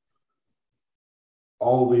of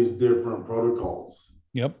all these different protocols.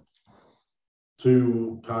 Yep.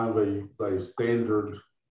 To kind of a standard,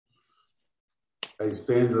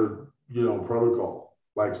 protocol,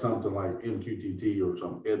 like something like MQTT or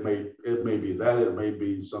something. It may be that, it may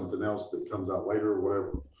be something else that comes out later or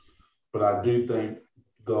whatever. But I do think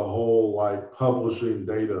the whole publishing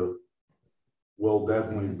data will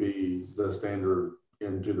definitely be the standard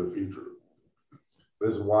into the future.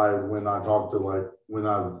 This is why when I talk to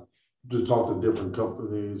just talk to different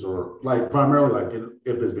companies or primarily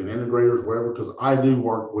if it's been integrators, whatever, because I do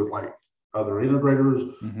work with other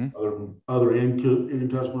integrators, other end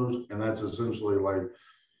customers, and that's essentially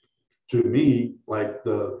to me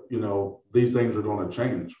these things are going to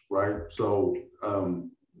change, right? So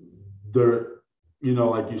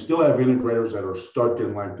you still have integrators that are stuck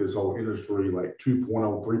in this whole industry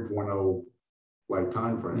 2.0, 3.0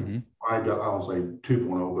 time frame. I don't say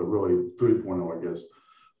 2.0, but really 3.0, I guess.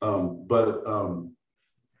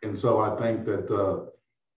 And so I think that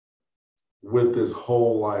with this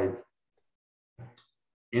whole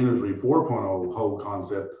industry 4.0 whole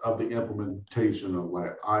concept of the implementation of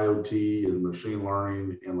IoT and machine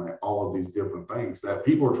learning and all of these different things that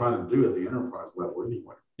people are trying to do at the enterprise level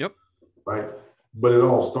anyway. Yep. Right. But it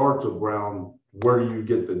all starts around where do you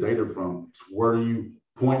get the data from? Where do you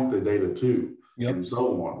point the data to? Yep. And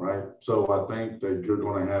so on. Right. So I think that you're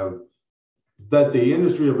going to have that the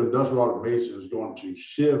industry of industrial automation is going to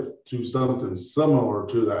shift to something similar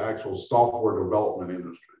to the actual software development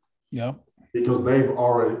industry. Yeah. Because they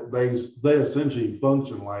essentially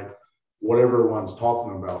function like what everyone's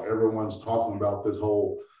talking about. Everyone's talking about this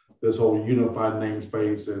whole unified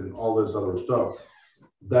namespace and all this other stuff.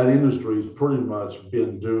 That industry's pretty much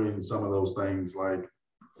been doing some of those things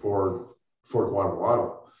for quite a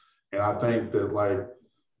while. And I think that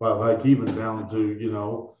even down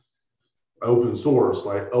to, open source,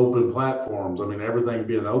 open platforms. Everything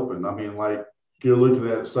being open. You're looking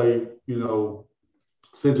at, say,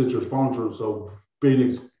 since it's your sponsor, so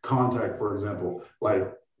Phoenix Contact, for example,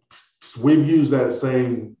 we've used that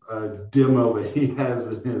same demo that he has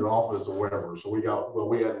in his office or whatever. So we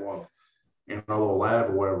had one in our little lab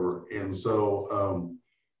or whatever. And so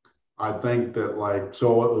I think that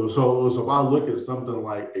so if I look at something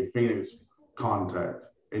like a Phoenix Contact,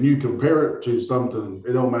 and you compare it to something,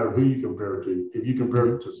 it don't matter who you compare it to. If you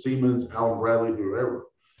compare it to Siemens, Allen Bradley, whoever,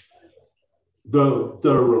 the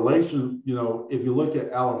relation, if you look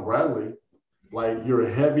at Allen Bradley, you're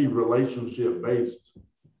heavy relationship based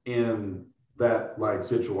in that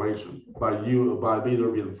situation by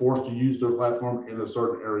either being forced to use their platform in a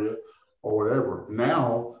certain area or whatever.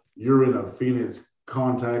 Now you're in a Phoenix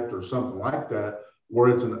Contact or something like that where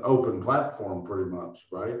it's an open platform pretty much,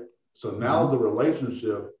 right? So now the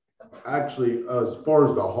relationship actually, as far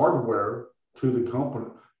as the hardware to the company,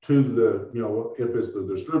 to the, if it's the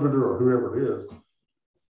distributor or whoever it is,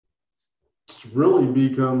 really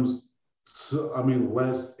becomes I mean,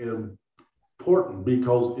 less important,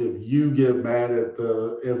 because if you get mad at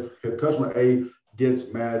if customer A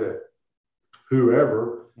gets mad at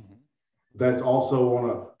whoever that's also on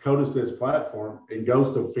a CodeAssist platform and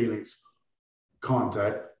goes to Phoenix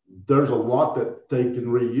Contact, there's a lot that they can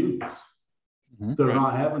reuse. They're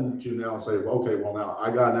not having to now say, okay, well, now I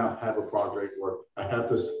got to now have a project where I have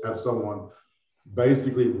to have someone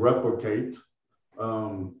basically replicate,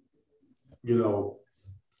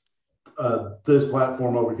 this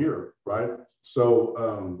platform over here, right?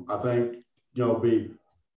 So I think,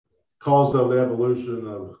 because of the evolution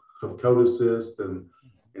of CodeAssist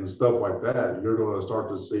and stuff like that, you're going to start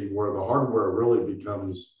to see where the hardware really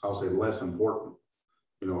becomes, I'll say, less important,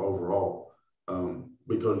 overall,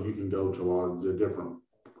 because you can go to a lot of the different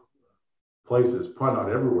places, probably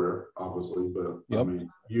not everywhere, obviously, but I mean,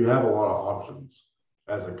 you have a lot of options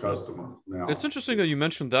as a customer now. It's interesting that you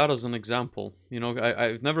mentioned that as an example.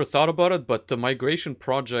 I've never thought about it, but the migration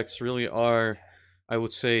projects really are, I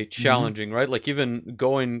would say, challenging, right? Like even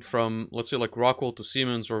going from, let's say, like Rockwell to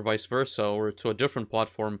Siemens or vice versa, or to a different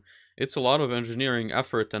platform, it's a lot of engineering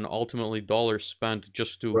effort and ultimately dollars spent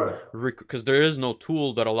just to, because there is no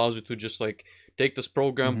tool that allows you to just like take this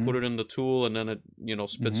program, put it in the tool, and then it,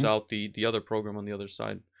 spits out the other program on the other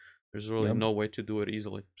side. There's really no way to do it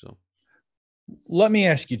easily. So let me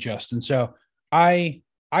ask you, Justin. So I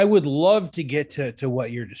would love to get to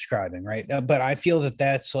what you're describing, right? But I feel that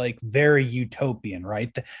that's like very utopian,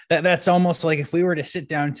 right? That's almost like if we were to sit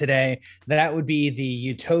down today, that would be the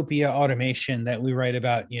utopia automation that we write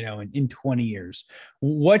about, in 20 years.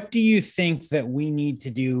 What do you think that we need to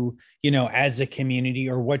do, as a community,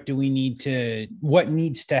 or what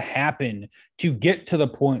needs to happen to get to the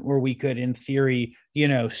point where we could, in theory,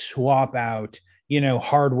 swap out,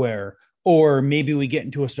 hardware? Or maybe we get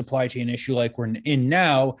into a supply chain issue like we're in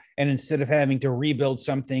now, and instead of having to rebuild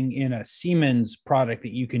something in a Siemens product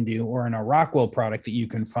that you can do, or in a Rockwell product that you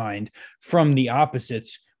can find from the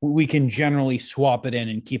opposites, we can generally swap it in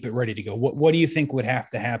and keep it ready to go. What do you think would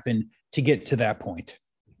have to happen to get to that point?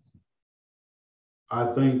 I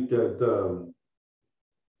think that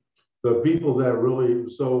the people that really,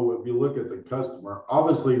 so if you look at the customer,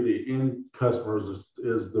 obviously the end customers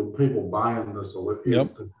is the people buying the solution,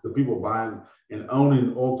 the people buying and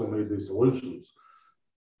owning ultimately the solutions.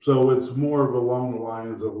 So it's more of along the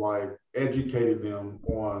lines of like educating them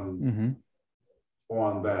on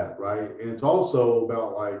that, right? And it's also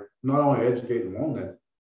about like not only educating them on that,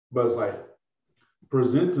 but it's like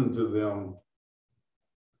presenting to them,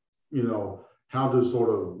 how to sort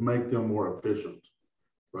of make them more efficient.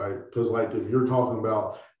 Right? Because like if you're talking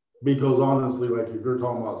about, because honestly, like if you're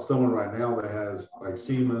talking about someone right now that has like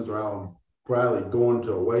Siemens or Allen Bradley going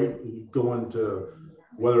to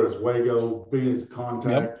whether it's Wago, Phoenix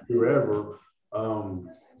Contact, whoever,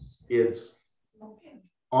 it's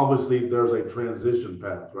obviously there's a transition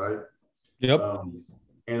path, right? And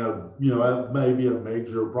that may be a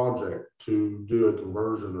major project to do a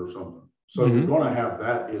conversion or something. So you're going to have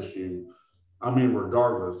that issue. I mean,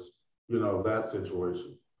 regardless, that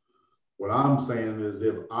situation. What I'm saying is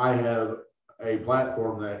if I have a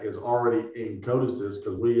platform that is already in CodeAssist,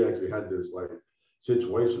 because we actually had this like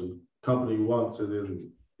situation, company wants it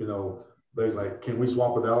in, they're like, can we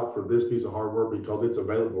swap it out for this piece of hardware because it's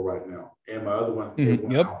available right now? And my other one, it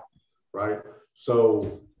went out, right?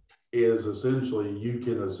 So you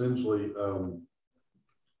can essentially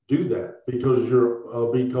do that because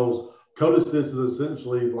because CodeAssist is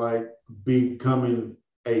essentially like becoming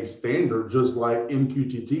a standard, just like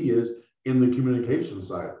MQTT is in the communication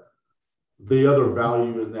side. The other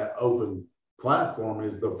value in that open platform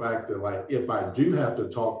is the fact that, like, if I do have to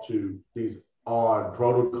talk to these odd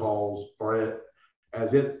protocols, or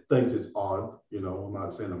as it thinks it's odd, I'm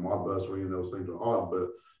not saying a Modbus or any of those things are odd,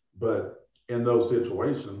 but in those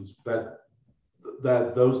situations, that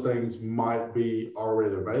those things might be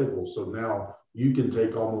already available. So now you can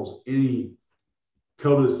take almost any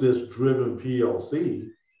CodeAssist driven PLC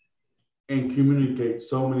and communicate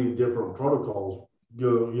so many different protocols,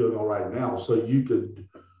 right now. So you could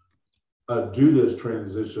do this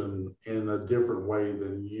transition in a different way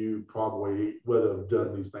than you probably would have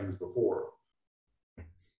done these things before.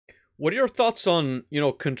 What are your thoughts on,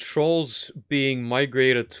 controls being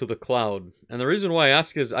migrated to the cloud? And the reason why I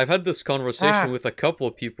ask is I've had this conversation with a couple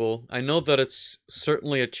of people. I know that it's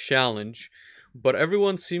certainly a challenge, but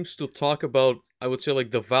everyone seems to talk about, I would say,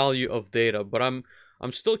 like the value of data. But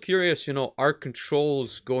I'm still curious, are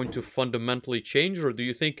controls going to fundamentally change? Or do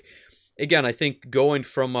you think, again, I think going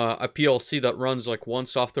from a PLC that runs like one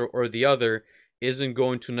software or the other isn't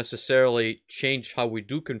going to necessarily change how we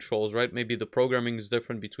do controls, right? Maybe the programming is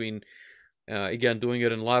different between again, doing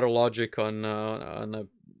it in ladder logic on a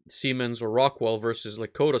Siemens or Rockwell versus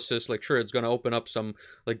like Codesys, like sure, it's going to open up some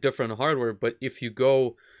like different hardware, but if you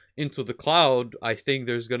go into the cloud, I think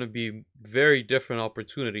there's going to be very different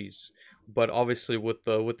opportunities. But obviously, with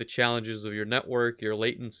the challenges of your network, your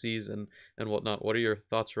latencies, and whatnot. What are your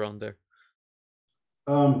thoughts around there?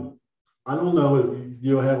 I don't know if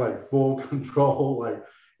you'll have like full control like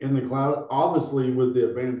in the cloud. Obviously, with the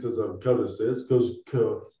advances of Codesys, because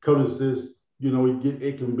Codesys,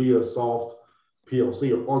 it can be a soft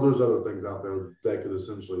PLC, or there's other things out there that could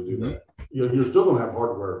essentially do that. You're still going to have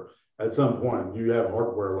hardware at some point. You have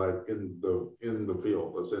hardware like in the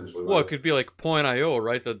field essentially. Well, right? it could be like point IO,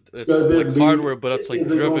 right? That it's like hardware, but it's like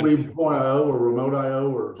driven. Is it going to be point IO or remote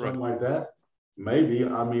IO or something like that? Maybe.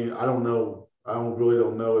 I mean, I don't know. I really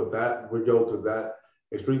don't know if that would go to that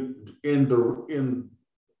extreme in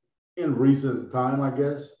recent time. I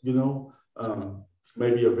guess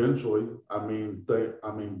maybe eventually.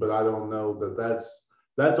 But I don't know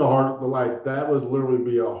that's a hard, like that would literally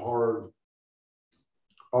be a hard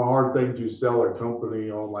thing to sell a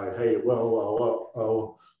company on. Like, hey,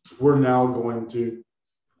 well, we're now going to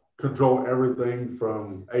control everything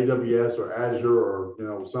from AWS or Azure or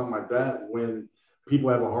something like that when people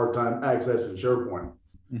have a hard time accessing SharePoint.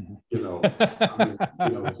 So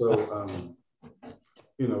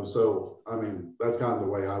that's kind of the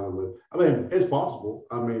way I would live. I mean, it's possible.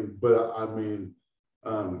 I don't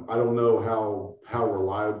know how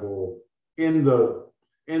reliable in the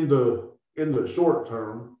short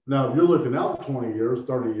term. Now, if you're looking out 20 years,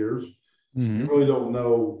 30 years, you really don't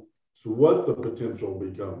know what the potential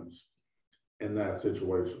becomes in that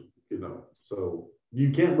situation. So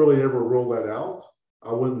you can't really ever rule that out,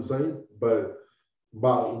 I wouldn't say, but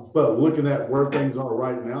looking at where things are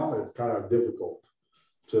right now, it's kind of difficult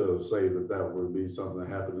to say that would be something that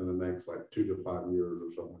happened in the next like 2 to 5 years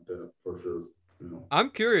or something like that, for sure. I'm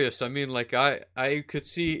curious. I mean, like I could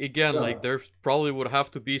see again, like there probably would have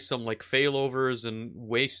to be some like failovers and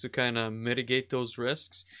ways to kind of mitigate those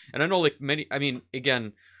risks. And I know like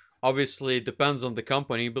again, obviously it depends on the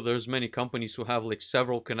company, but there's many companies who have like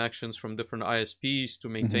several connections from different ISPs to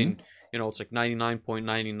maintain, it's like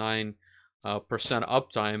 99.99%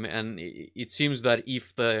 uptime. And it seems that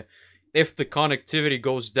if the connectivity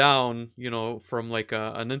goes down, from like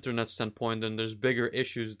an internet standpoint, then there's bigger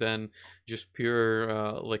issues than just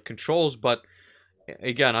pure like controls. But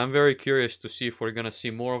again, I'm very curious to see if we're going to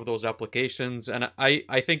see more of those applications. And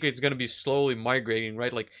I think it's going to be slowly migrating,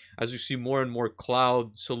 right? Like as you see more and more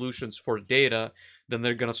cloud solutions for data, then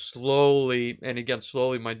they're going to slowly, and again,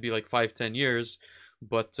 slowly might be like 5-10 years,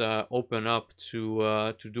 but open up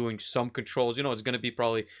to doing some controls. It's going to be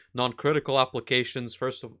probably non-critical applications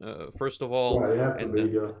first of all. Right, it have to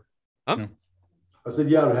be. Huh? I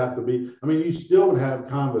said, yeah, it would have to be. I mean, you still would have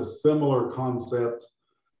kind of a similar concept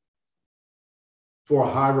for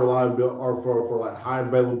high reliability or for like high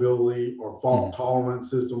availability or fault tolerant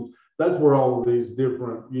systems. That's where all of these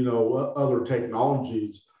different, other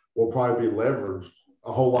technologies will probably be leveraged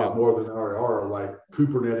a whole lot more than they already are, like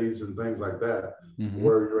Kubernetes and things like that,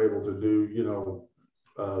 where you're able to do,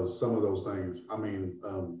 some of those things.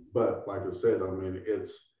 But like I said,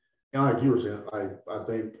 it's, and like you were saying, I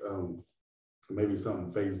think maybe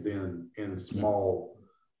something phased in small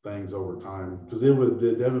things over time, because it would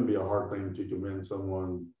be a hard thing to convince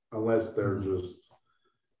someone, unless they're just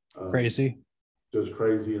crazy,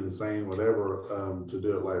 insane, whatever, to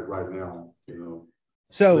do it like right now.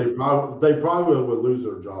 So they probably would lose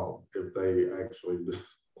their job if they actually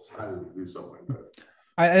decided to do something like that.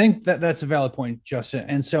 I think that's a valid point, Justin.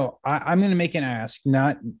 And so I'm going to make an ask,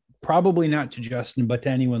 probably not to Justin, but to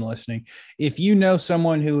anyone listening. If you know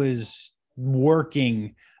someone who is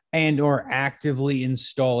working and or actively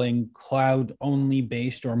installing cloud only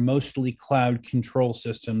based or mostly cloud control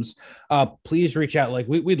systems, please reach out. Like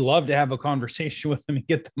we'd love to have a conversation with them and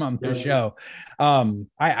get them on the show.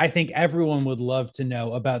 I think everyone would love to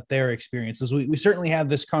know about their experiences. We certainly have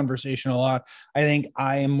this conversation a lot. I think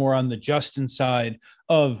I am more on the Justin side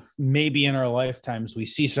of maybe in our lifetimes we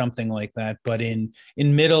see something like that, but in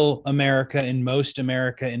middle America, in most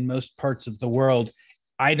parts of the world,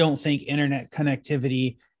 I don't think internet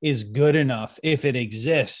connectivity is good enough, if it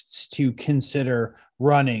exists, to consider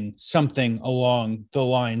running something along the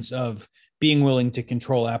lines of being willing to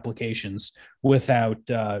control applications without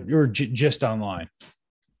just online.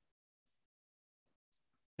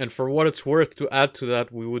 And for what it's worth, to add to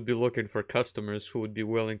that, we would be looking for customers who would be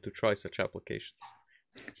willing to try such applications.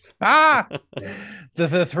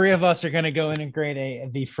 The three of us are going to go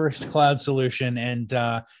integrate the first cloud solution, and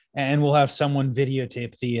we'll have someone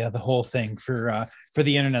videotape the whole thing for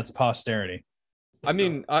the internet's posterity. I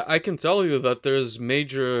mean, I can tell you that there's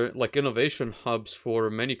major like innovation hubs for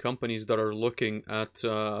many companies that are looking at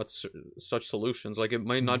such solutions. Like it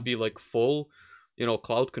might not Mhm. be like full,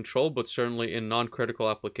 cloud control, but certainly in non-critical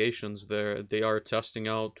applications, they are testing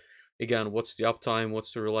out again what's the uptime,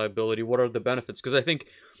 what's the reliability, what are the benefits. Because I think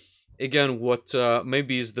again, what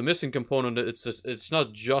maybe is the missing component, it's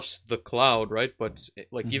not just the cloud, right? But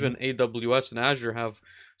like Mhm. even AWS and Azure have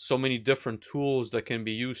so many different tools that can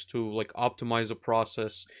be used to like optimize a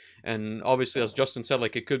process. And obviously, as Justin said,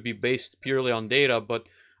 like it could be based purely on data, but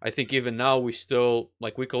I think even now we still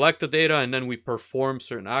like we collect the data and then we perform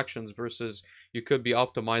certain actions versus you could be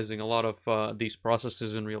optimizing a lot of these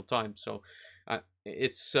processes in real time. So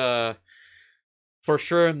it's for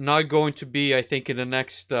sure not going to be, I think, in the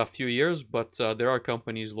next few years, but there are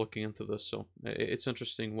companies looking into this, so it's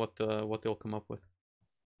interesting what they'll come up with.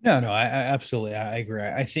 No, no, I absolutely, I agree.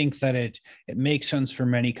 I think that it makes sense for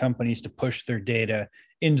many companies to push their data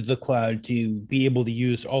into the cloud to be able to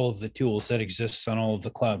use all of the tools that exist on all of the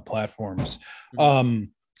cloud platforms. Hmm. Um,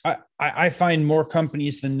 I find more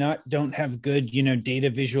companies than not don't have good, data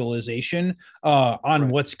visualization on Right.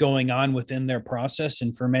 what's going on within their process,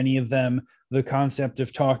 and for many of them, the concept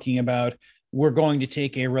of talking about we're going to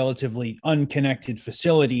take a relatively unconnected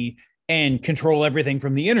facility and control everything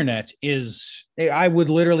from the internet is I would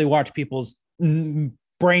literally watch people's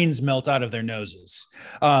brains melt out of their noses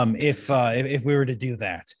if we were to do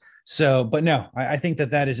that. So, but no, I think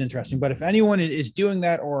that that is interesting. But if anyone is doing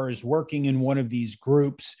that or is working in one of these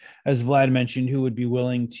groups, as Vlad mentioned, who would be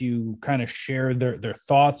willing to kind of share their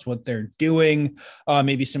thoughts, what they're doing,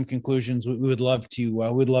 maybe some conclusions, we would love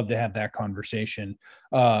to have that conversation.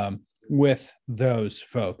 With those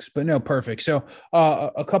folks. But no, perfect. So,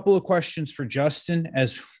 a couple of questions for Justin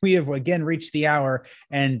as we have again reached the hour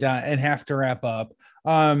and have to wrap up.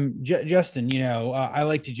 Justin, I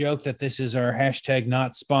like to joke that this is our hashtag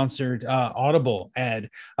not sponsored Audible ad,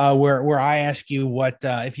 where I ask you what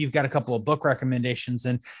if you've got a couple of book recommendations,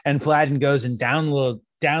 and Fladden goes and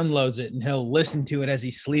downloads it and he'll listen to it as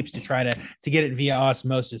he sleeps to try to get it via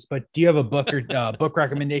osmosis. But do you have a book or book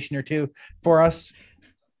recommendation or two for us?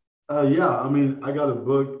 Yeah, I mean, I got a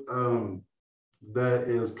book that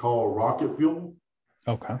is called Rocket Fuel.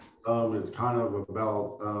 Okay. It's kind of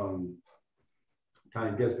about kind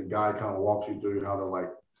of guess the guy kind of walks you through how to like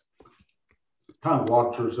kind of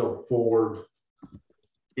launch yourself forward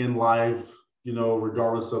in life,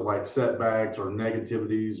 regardless of like setbacks or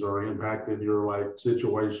negativities or impacted your like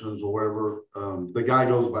situations or whatever. The guy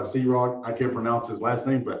goes by C Rock. I can't pronounce his last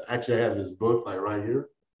name, but actually I have his book like right here.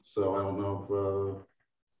 So I don't know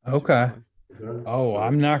Okay. if okay. Oh, So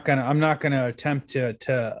I'm not gonna attempt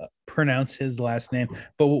to pronounce his last name,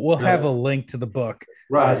 but we'll have a yeah, link to the book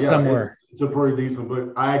right. Yeah, somewhere. it's a pretty decent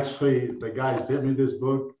book. The guy sent me this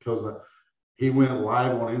book because he went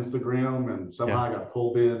live on Instagram and Yeah. somehow I got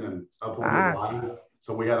pulled in and up on his Ah, live.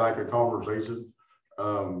 So we had like a conversation.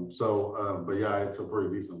 But yeah, it's a pretty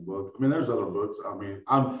decent book. I mean, there's other books. I mean,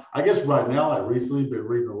 I guess right now I recently been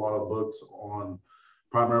reading a lot of books on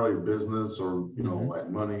primarily business or, mhm. like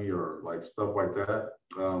money or like stuff like that.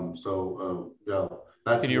 Yeah,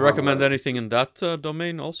 that's Can you one recommend that, anything in that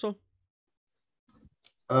domain also?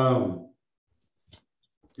 um,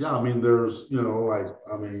 yeah, I mean, there's,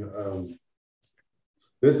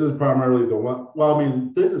 this is primarily the one. Well, I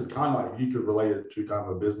mean, this is kind of like you could relate it to kind of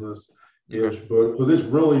a business Okay. ish book. So this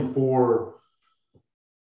really for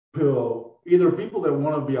either people that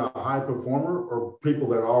want to be a high performer or people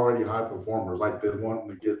that are already high performers, like they're wanting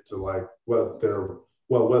to get to like what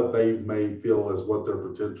they may feel is what their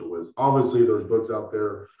potential is. Obviously, there's books out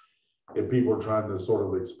there if people are trying to sort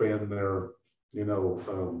of expand their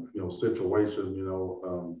situation.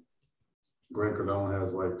 Grant Cardone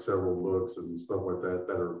has like several books and stuff like that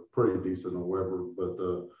that are pretty decent or whatever. But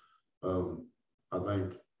I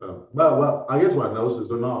think, well, I guess what I noticed is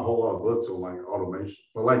there's not a whole lot of books on like automation,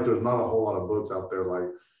 but like there's not a whole lot of books out there like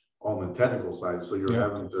on the technical side. So you're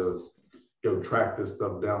Yep. having to go track this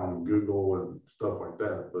stuff down on Google and stuff like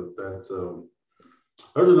that. But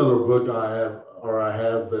there's another book I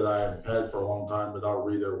have that I've had for a long time that I'll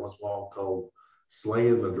read every once in a while called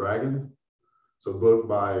Slaying the Dragon. It's a book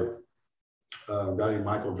by a guy named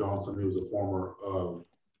Michael Johnson, who was a former,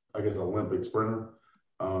 I guess, Olympic sprinter.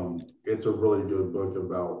 It's a really good book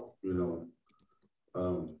about,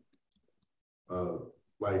 um,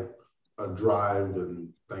 like a drive and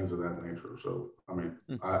things of that nature. So, I mean,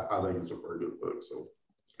 Hmm. I think it's a very good book. So,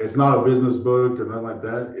 it's not a business book or nothing like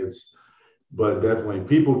that. But definitely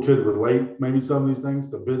people could relate maybe some of these things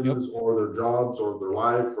to Yep. business or their jobs or their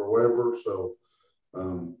life or whatever. So,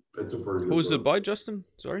 it's a pretty good Who's it book. by, Justin?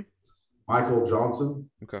 Sorry. Michael Johnson.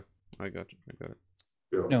 Okay. I got you. I got it.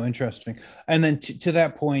 Yeah. No, interesting. And then to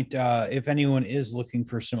that point, if anyone is looking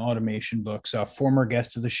for some automation books, former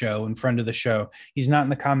guest of the show and friend of the show, he's not in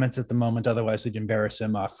the comments at the moment, otherwise we'd embarrass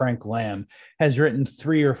him. Frank Lamb has written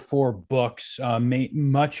 3 or 4 books,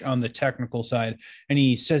 much on the technical side, and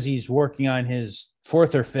he says he's working on his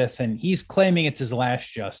 4th or 5th, and he's claiming it's his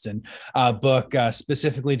last, Justin, book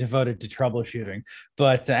specifically devoted to troubleshooting.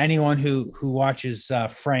 But anyone who watches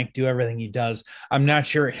Frank do everything he does, I'm not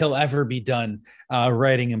sure he'll ever be done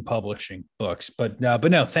writing and publishing books. But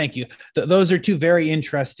no, thank you. Those are 2 very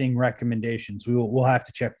interesting recommendations. We'll have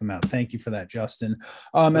to check them out. Thank you for that, Justin.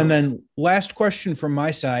 And then last question from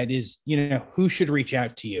my side is, who should reach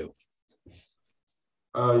out to you?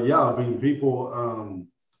 Yeah, I mean, people,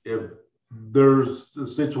 if there's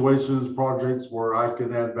situations, projects where I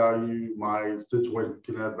can add value, my situation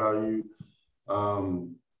can add value.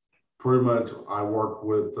 Pretty much I work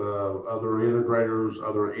with other integrators,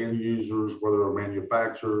 other end users, whether they're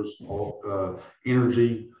manufacturers,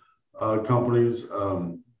 energy companies.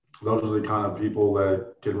 Those are the kind of people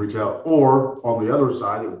that can reach out. Or on the other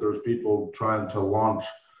side, if there's people trying to launch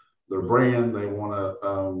their brand, they want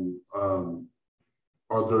to,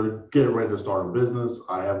 or they're getting ready to start a business.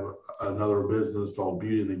 I have another business called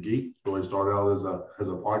Beauty and the Geek. So we started out as a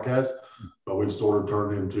podcast, but we sort of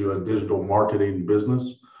turned into a digital marketing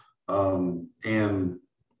business. And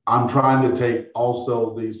I'm trying to take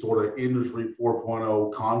also these sort of industry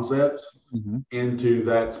 4.0 concepts into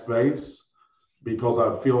that space, because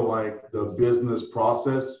I feel like the business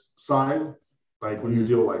process side, like when you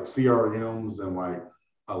deal with like CRMs and like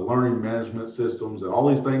learning management systems and all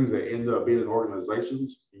these things that end up being in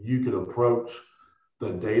organizations, you could approach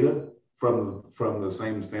the data from the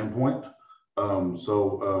same standpoint.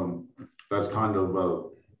 So that's kind of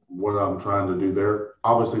what I'm trying to do there.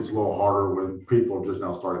 Obviously, it's a little harder when people are just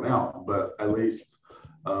now starting out, but at least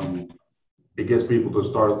it gets people to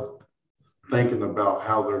start thinking about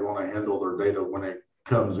how they're going to handle their data when it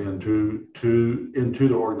comes into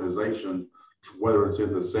the organization, whether it's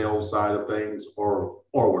in the sales side of things or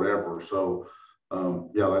whatever. So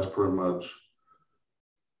yeah, that's pretty much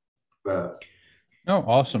that. Oh,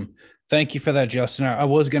 awesome. Thank you for that, Justin. I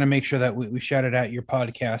was going to make sure that we shouted out your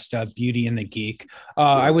podcast, Beauty and the Geek.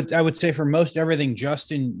 I would say for most everything,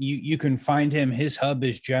 Justin, you can find him. His hub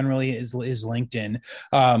is generally is LinkedIn,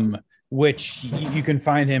 which you can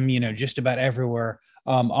find him, just about everywhere.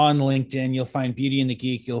 On LinkedIn, you'll find Beauty and the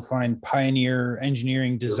Geek. You'll find Pioneer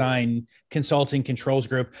Engineering Design Consulting Controls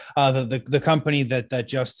Group, the company that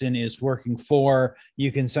Justin is working for.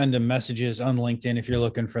 You can send him messages on LinkedIn if you're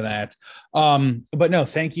looking for that. But no,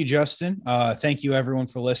 thank you, Justin. Thank you, everyone,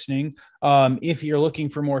 for listening. If you're looking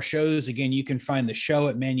for more shows, again, you can find the show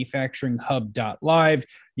at manufacturinghub.live.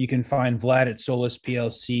 You can find Vlad at Solus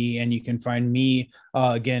PLC, and you can find me,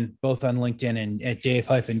 again, both on LinkedIn and at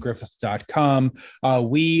dave-griffith.com.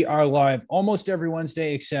 We are live almost every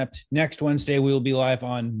Wednesday, except next Wednesday, we will be live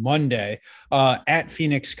on Monday at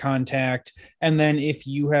Phoenix Contact. And then if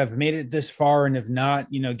you have made it this far and have not,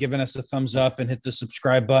 given us a thumbs up and hit the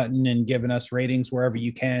subscribe button and given us ratings wherever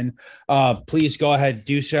you can, please go ahead,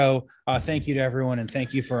 do so. Thank you to everyone, and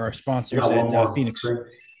thank you for our sponsors at Phoenix.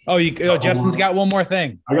 Justin's got one more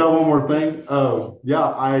thing. I got one more thing.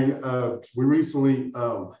 We recently,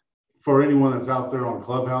 for anyone that's out there on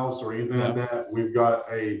Clubhouse or anything like that, we've got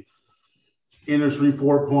a Industry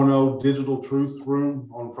 4.0 Digital Truth Room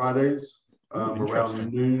on Fridays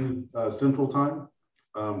around noon Central Time.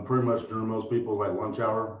 Pretty much during most people's like lunch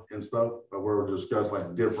hour and stuff, but we'll discuss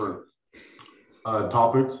like different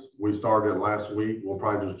topics. We started last week. We'll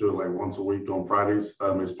probably just do it like once a week on Fridays.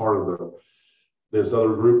 It's part of this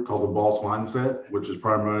other group called the Boss Mindset, which is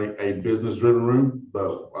primarily a business-driven room,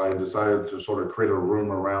 but I decided to sort of create a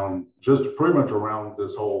room around, just pretty much around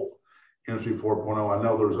this whole Industry 4.0. I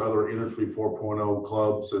know there's other Industry 4.0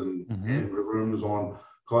 clubs and rooms on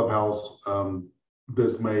Clubhouse.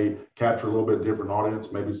 This may capture a little bit different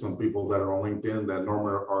audience, maybe some people that are on LinkedIn that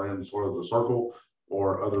normally are in sort of the circle,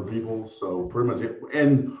 or other people. So pretty much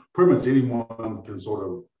anyone can sort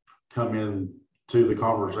of come in to the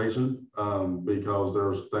conversation, because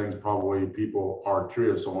there's things probably people are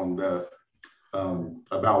curious on that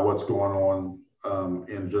about what's going on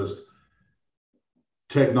in just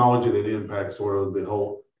technology that impacts sort of the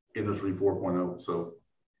whole Industry 4.0. So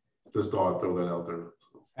just thought I'd throw that out there.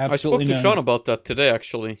 Absolutely. I spoke to Sean about that today,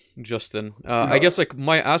 actually, Justin. I guess like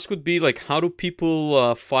my ask would be like, how do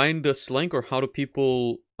people find this link, or how do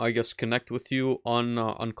people, I guess, connect with you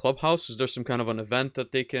on Clubhouse? Is there some kind of an event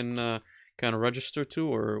that they can kind of register to,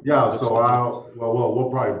 or so we'll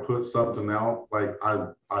probably put something out. Like I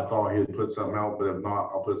thought he'd put something out, but if not,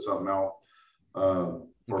 I'll put something out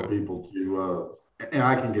for people to and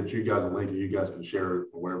I can get you guys a link, and you guys can share it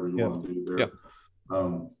or whatever you want to do there.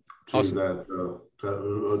 To Awesome. to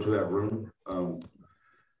that room.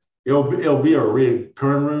 It'll be a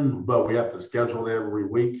recurring room, but we have to schedule it every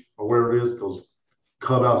week or whatever it is, because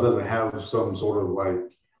Clubhouse doesn't have some sort of like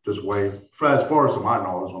just way, as far as my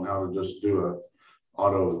knowledge, on how to just do a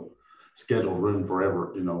auto scheduled room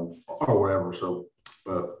forever, or whatever. So,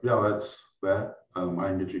 but yeah, that's that. I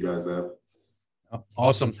can get you guys that.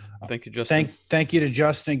 Awesome. Thank you, Justin. Thank you to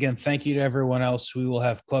Justin again. Thank you to everyone else. We will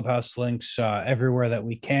have Clubhouse links everywhere that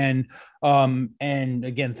we can. And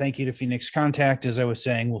again, thank you to Phoenix Contact. As I was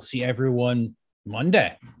saying, we'll see everyone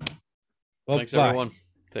Monday. Thanks, everyone.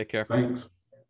 Take care. Thanks.